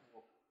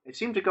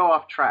seemed to go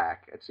off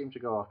track.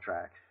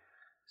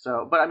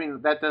 So, but I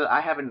mean,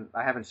 I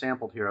haven't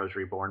sampled Heroes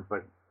Reborn,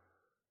 but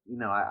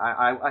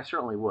I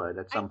certainly would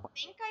at some point.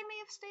 I think I may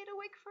have stayed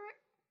awake for it.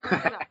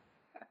 I don't know.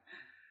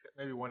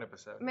 Maybe one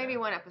episode. Maybe yeah.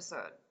 one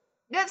episode.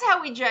 That's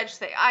how we judge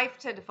things. I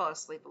tend to fall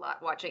asleep a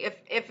lot watching.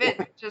 If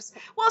it just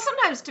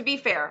sometimes, to be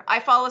fair, I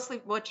fall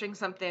asleep watching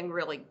something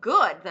really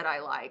good that I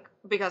like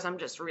because I'm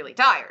just really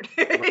tired.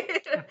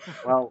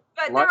 Well,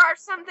 But there are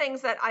some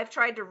things that I've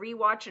tried to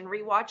rewatch,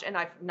 and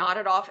I've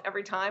nodded off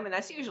every time, and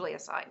that's usually a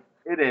sign.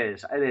 It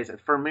is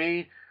for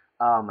me.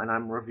 And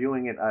I'm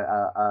reviewing it.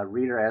 A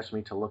reader asked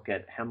me to look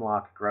at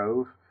Hemlock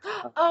Grove.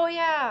 Oh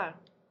yeah.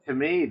 To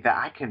me,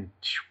 I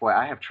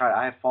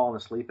have fallen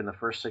asleep in the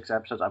first 6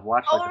 episodes. I've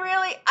watched. Oh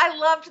really? I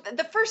loved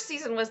the first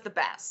season was the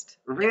best.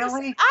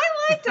 Really?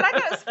 I liked it. I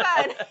thought it was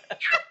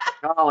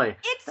fun. Golly,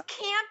 It's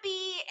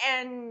campy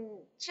and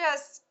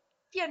just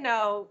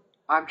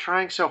I'm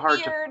trying so hard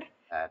weird. to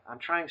that. I'm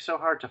trying so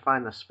hard to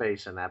find the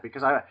space in that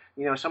because a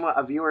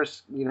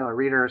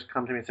reader has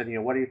come to me and said,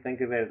 what do you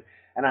think of it?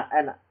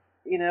 And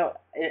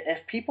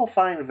if people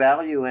find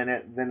value in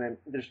it, then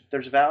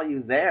there's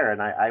value there,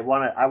 and I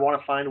want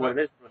to find what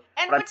it is.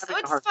 And But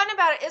what's fun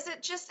about it is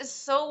it just is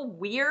so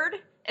weird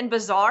and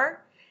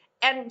bizarre.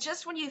 And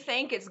just when you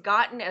think it's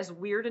gotten as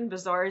weird and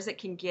bizarre as it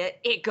can get,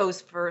 it goes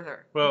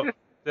further. Well,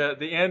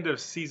 the end of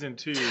season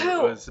 2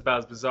 was about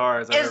as bizarre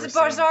as I've ever It's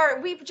seen.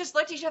 bizarre. We just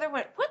looked at each other and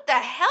went, "What the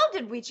hell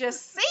did we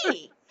just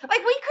see?" Like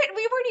we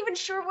weren't even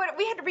sure what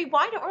we had to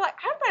rewind it. We're like,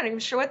 I'm not even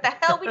sure what the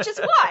hell we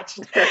just watched.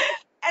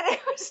 And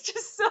it was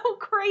just so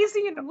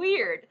crazy and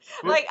weird.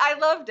 Like, I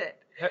loved it.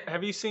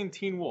 Have you seen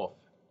Teen Wolf?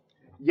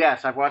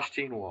 Yes, I've watched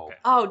Teen Wolf.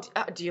 Oh,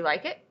 do you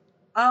like it?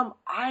 I've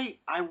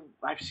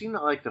seen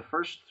like the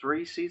first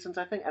 3 seasons,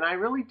 I think, and I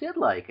really did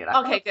like it.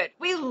 Okay, good.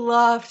 I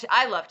loved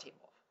Teen Wolf.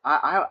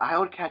 I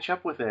would catch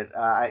up with it.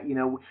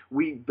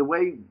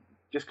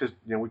 Just because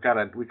we've got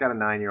a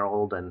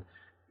 9-year-old and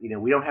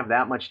we don't have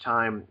that much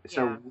time.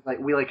 So like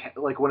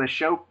when a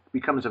show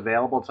becomes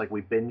available, it's like we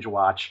binge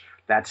watch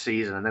that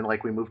season and then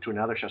like we move to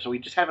another show. So we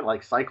just haven't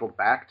like cycled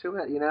back to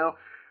it.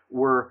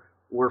 We're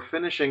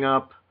finishing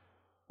up.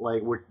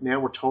 Like we're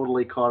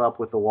totally caught up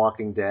with The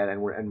Walking Dead,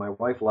 and my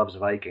wife loves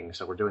Vikings,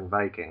 so we're doing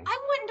Vikings. I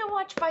wanted to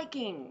watch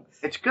Vikings.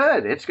 It's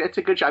good. It's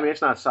a good show. I mean,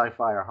 it's not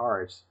sci-fi or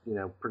horror. It's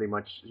pretty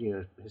much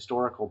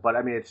historical, but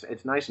I mean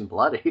it's nice and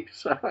bloody.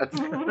 So it's,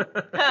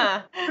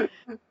 Huh.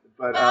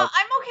 but Well,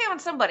 I'm okay on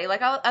somebody.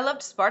 Like I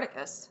loved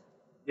Spartacus.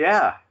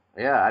 yeah.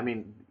 I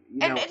mean,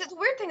 And the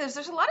weird thing is,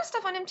 there's a lot of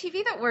stuff on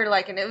MTV that we're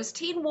liking. It was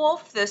Teen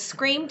Wolf, the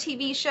Scream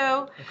TV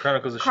show,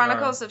 Chronicles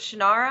of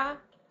Shannara.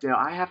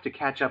 I have to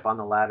catch up on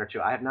the latter two.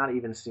 I have not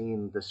even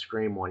seen the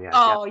Scream one yet.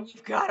 Oh,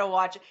 you've got to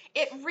watch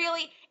it.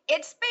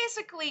 It's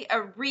basically a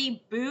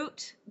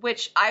reboot,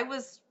 which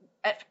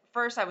at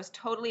first I was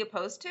totally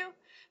opposed to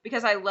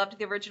because I loved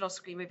the original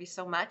Scream movie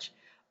so much.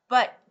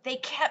 But they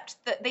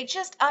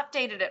just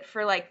updated it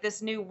for like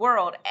this new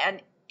world,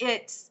 and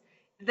it's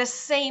the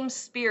same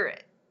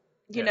spirit.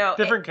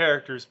 Different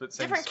characters, but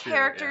same different spirit,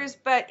 characters,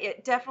 but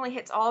it definitely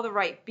hits all the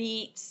right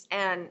beats,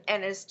 and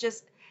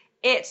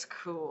it's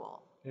cool.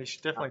 You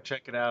should definitely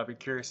check it out. I'd be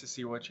curious to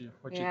see what you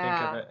think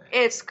of it.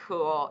 It's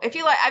cool. If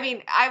you like, I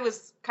mean, I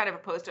was kind of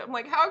opposed to it. I'm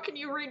like, how can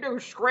you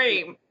redo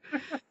Scream?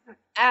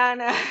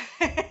 And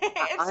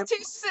it's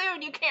too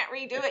soon. You can't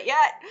redo it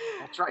yet.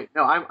 That's right.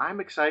 No, I'm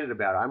excited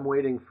about it. I'm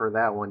waiting for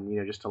that one,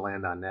 just to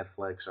land on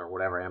Netflix or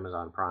whatever,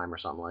 Amazon Prime or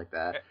something like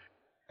that.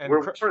 And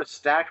We're sort of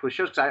stacked with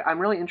shows because I'm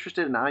really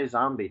interested in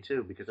iZombie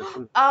too because it's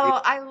from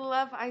I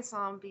love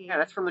iZombie. Yeah,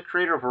 that's from the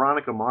creator of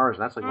Veronica Mars,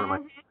 and that's like one of my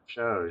favorite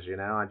shows.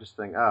 I just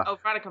think,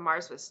 Veronica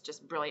Mars was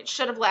just brilliant.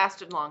 Should have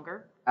lasted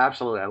longer.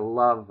 Absolutely, I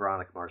love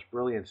Veronica Mars.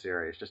 Brilliant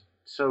series, just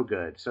so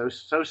good, so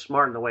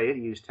smart in the way it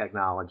used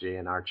technology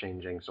in our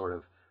changing sort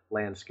of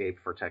landscape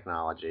for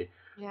technology.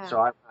 Yeah.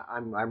 So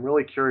I'm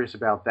really curious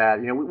about that.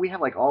 You know, we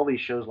have like all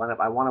these shows lined up.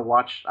 I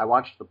watched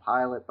the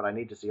pilot, but I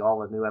need to see all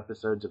the new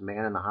episodes of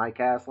Man in the High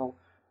Castle.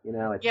 You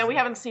know, Yeah, we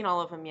haven't seen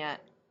all of them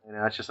yet. You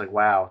know, it's just like,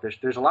 wow,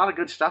 there's a lot of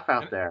good stuff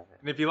out there.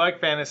 And if you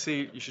like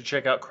fantasy, you should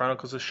check out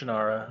Chronicles of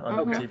Shannara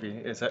on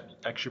TV. It's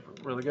actually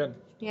really good.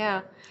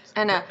 Yeah,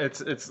 and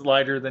it's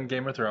lighter than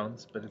Game of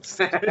Thrones, but it's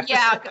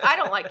yeah, I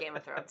don't like Game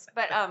of Thrones,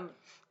 but and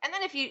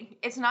then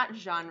it's not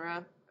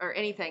genre or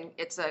anything.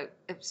 It's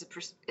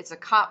a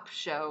cop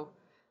show,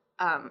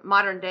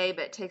 modern day,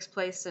 but it takes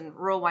place in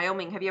rural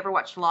Wyoming. Have you ever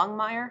watched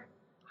Longmire?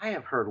 I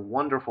have heard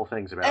wonderful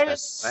things about It that.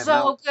 is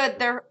so good.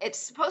 It's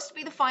supposed to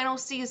be the final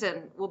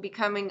season. Will be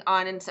coming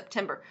on in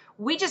September.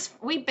 We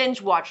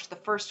binge watched the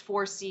first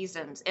 4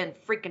 seasons in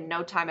freaking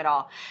no time at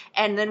all,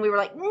 and then we were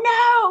like,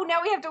 no,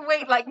 now we have to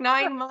wait like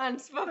 9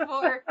 months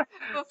before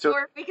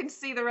we can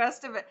see the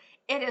rest of it.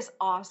 It is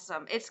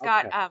awesome. It's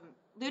got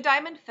Lou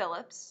Diamond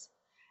Phillips,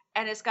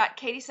 and it's got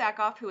Katie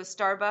Sackhoff, who is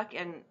Starbuck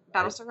in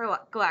Battlestar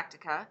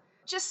Galactica.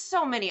 Just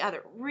so many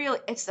other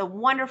it's a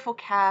wonderful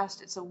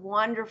cast. It's a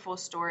wonderful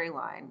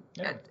storyline.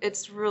 Yeah.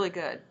 It's really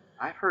good.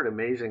 I've heard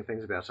amazing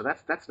things about it, so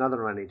that's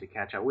another one I need to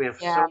catch up. We have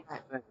so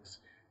many things.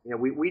 You know,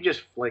 we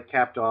just like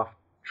capped off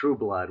True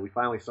Blood. We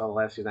finally saw the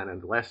last season,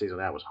 and the last season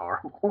that was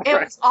horrible. It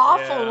was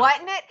awful,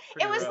 wasn't it?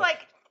 Pretty It was rough.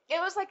 it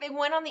was like they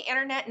went on the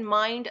internet and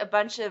mined a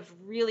bunch of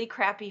really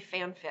crappy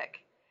fanfic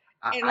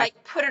and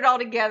put it all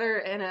together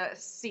in a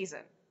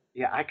season.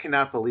 Yeah, I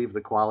cannot believe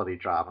the quality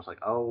drop. I was like,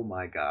 oh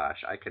my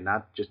gosh, I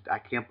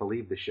can't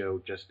believe the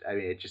show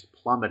it just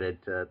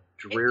plummeted to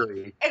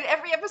dreary. And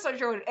every episode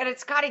showed, and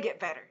it's got to get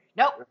better.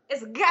 Nope,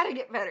 it's got to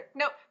get better.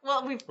 Nope.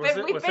 Well, we've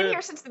been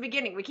here since the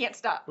beginning. We can't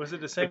stop. Was it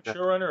the same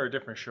showrunner or a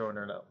different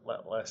showrunner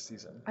last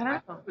season? I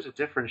don't know. It was a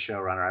different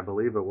showrunner, I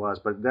believe it was,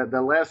 but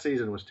the last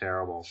season was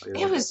terrible. You know?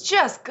 It was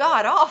just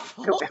god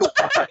awful. It was.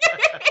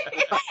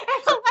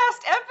 And the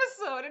last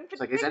episode, in It's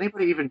like, is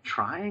anybody even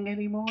trying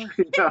anymore?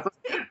 You know?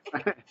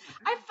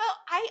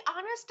 I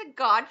honest to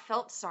God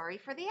felt sorry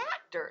for the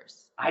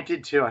actors. I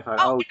did too. I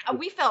thought,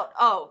 we felt,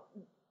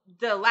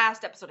 the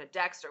last episode of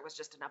Dexter was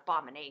just an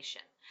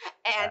abomination.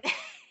 And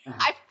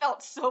I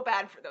felt so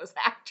bad for those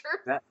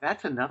actors.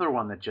 That's another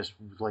one that just,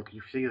 like,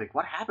 you feel like,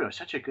 what happened? It was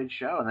such a good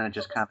show, and then it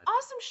just kind of...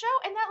 Awesome show,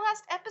 and that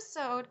last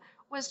episode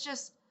was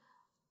just,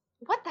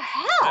 what the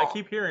hell? I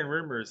keep hearing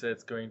rumors that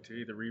it's going to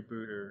either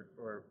reboot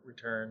or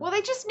return. Well,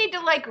 they just need to,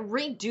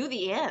 redo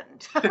the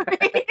end.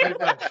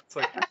 It's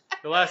like,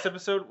 the last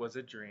episode was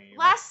a dream.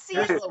 Last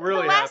season, Here's what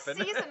really the last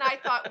happened. season I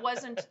thought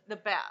wasn't the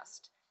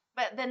best.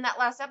 But then that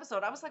last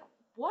episode, I was like,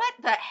 what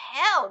the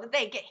hell? Did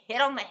they get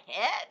hit on the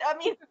head? I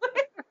mean...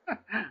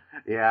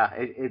 Yeah,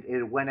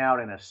 it went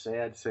out in a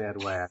sad,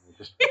 sad way. I mean,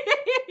 just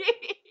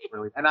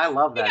really, and I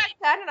love that.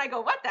 And I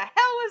go, what the hell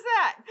was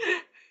that?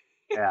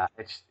 Yeah,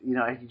 it's, you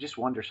just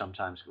wonder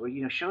sometimes. Well,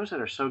 shows that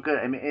are so good.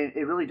 I mean,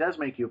 it really does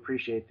make you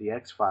appreciate the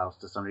X-Files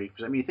to some degree.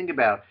 Because, I mean, you think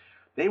about,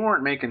 they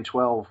weren't making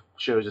 12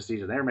 shows a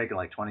season. They were making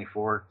like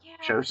 24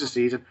 shows a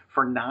season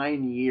for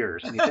 9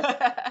 years. And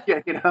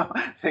you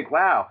think,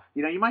 wow,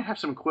 you might have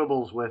some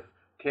quibbles with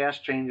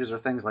cast changes or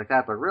things like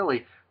that, but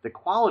really, the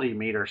quality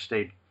meter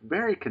stayed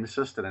very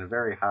consistent and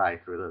very high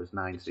through those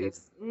 9 seasons.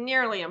 It's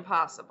nearly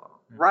impossible.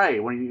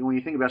 Right, when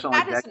you think about something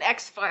That like is an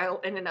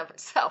X-File in and of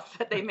itself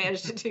that they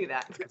managed to do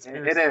that.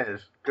 it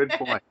is. Good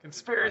point.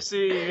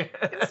 Conspiracy.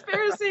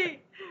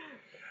 Conspiracy.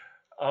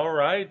 All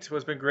right. Well,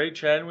 it's been great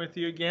chatting with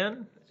you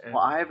again. Well,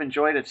 I have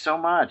enjoyed it so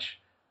much.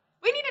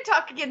 We need to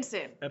talk again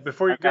soon. And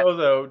before you go,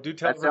 though, do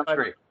tell That sounds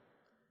everybody. great.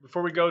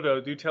 Before we go,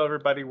 though, do tell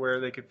everybody where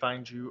they could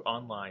find you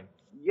online.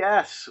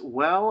 Yes,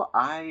 well,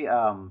 I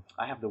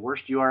have the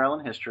worst URL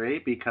in history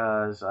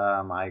because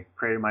I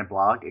created my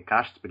blog.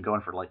 It's been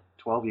going for like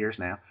 12 years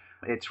now.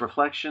 It's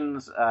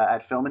Reflections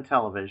at Film and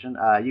Television.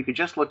 You could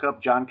just look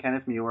up John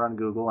Kenneth Muir on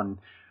Google, and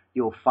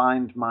you'll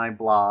find my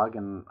blog.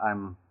 And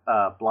I'm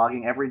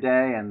blogging every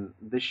day. And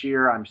this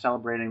year I'm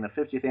celebrating the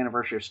 50th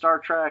anniversary of Star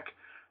Trek.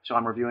 So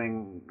I'm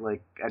reviewing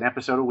like an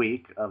episode a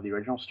week of the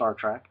original Star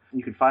Trek.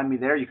 You can find me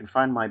there. You can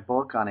find my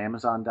book on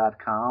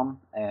Amazon.com.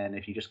 And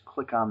if you just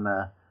click on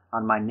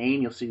my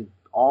name, you'll see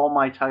all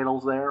my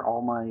titles there,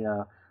 all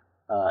my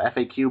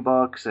FAQ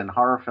books and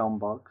horror film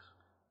books.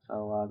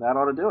 So that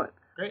ought to do it.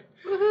 Great.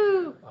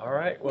 Woohoo! All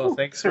right. Well,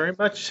 thanks very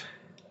much.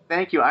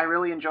 Thank you. I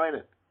really enjoyed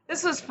it.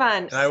 This was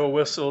fun. And I will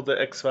whistle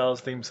the X-Files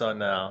theme song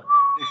now.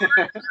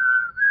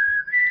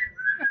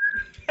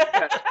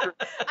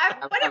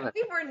 What if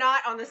we were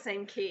not on the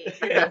same key?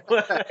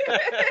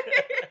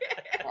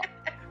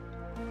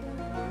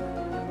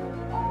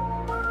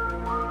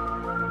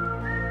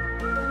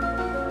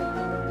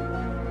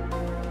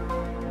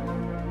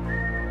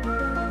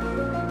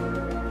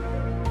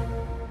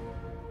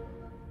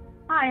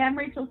 Hi, I'm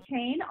Rachel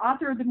Kane,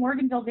 author of the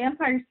Morganville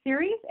Vampire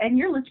series, and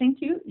you're listening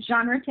to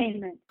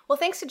Genretainment. Well,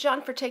 thanks to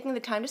John for taking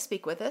the time to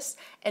speak with us,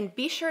 and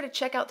be sure to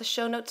check out the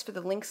show notes for the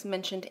links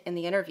mentioned in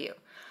the interview.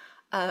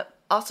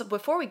 Also,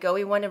 before we go,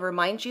 we want to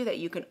remind you that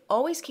you can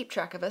always keep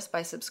track of us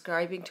by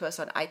subscribing to us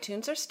on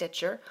iTunes or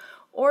Stitcher,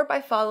 or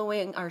by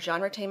following our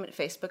Genretainment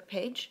Facebook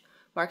page,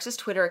 Marks'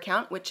 Twitter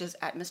account, which is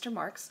at Mr.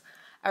 Marks,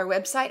 our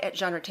website at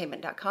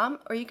genretainment.com,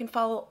 or you can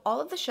follow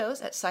all of the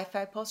shows at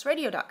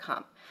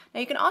sci-fi-pulse-radio.com. Now,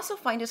 you can also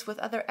find us with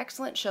other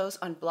excellent shows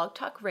on Blog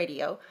Talk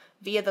Radio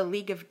via the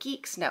League of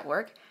Geeks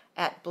network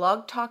at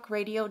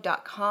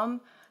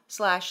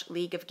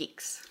blogtalkradio.com/League of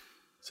Geeks.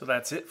 So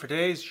that's it for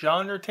today's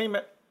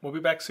Genretainment. We'll be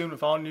back soon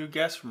with all new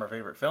guests from our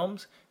favorite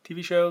films,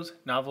 TV shows,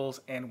 novels,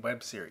 and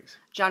web series.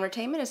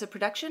 Genretainment is a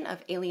production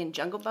of Alien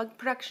Jungle Bug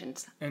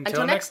Productions.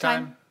 Until next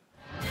time.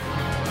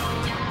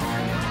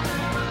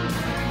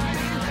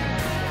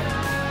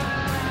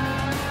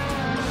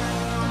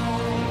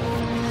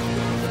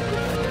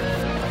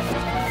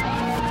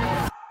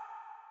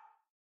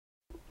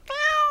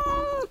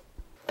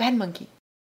 Bad monkey.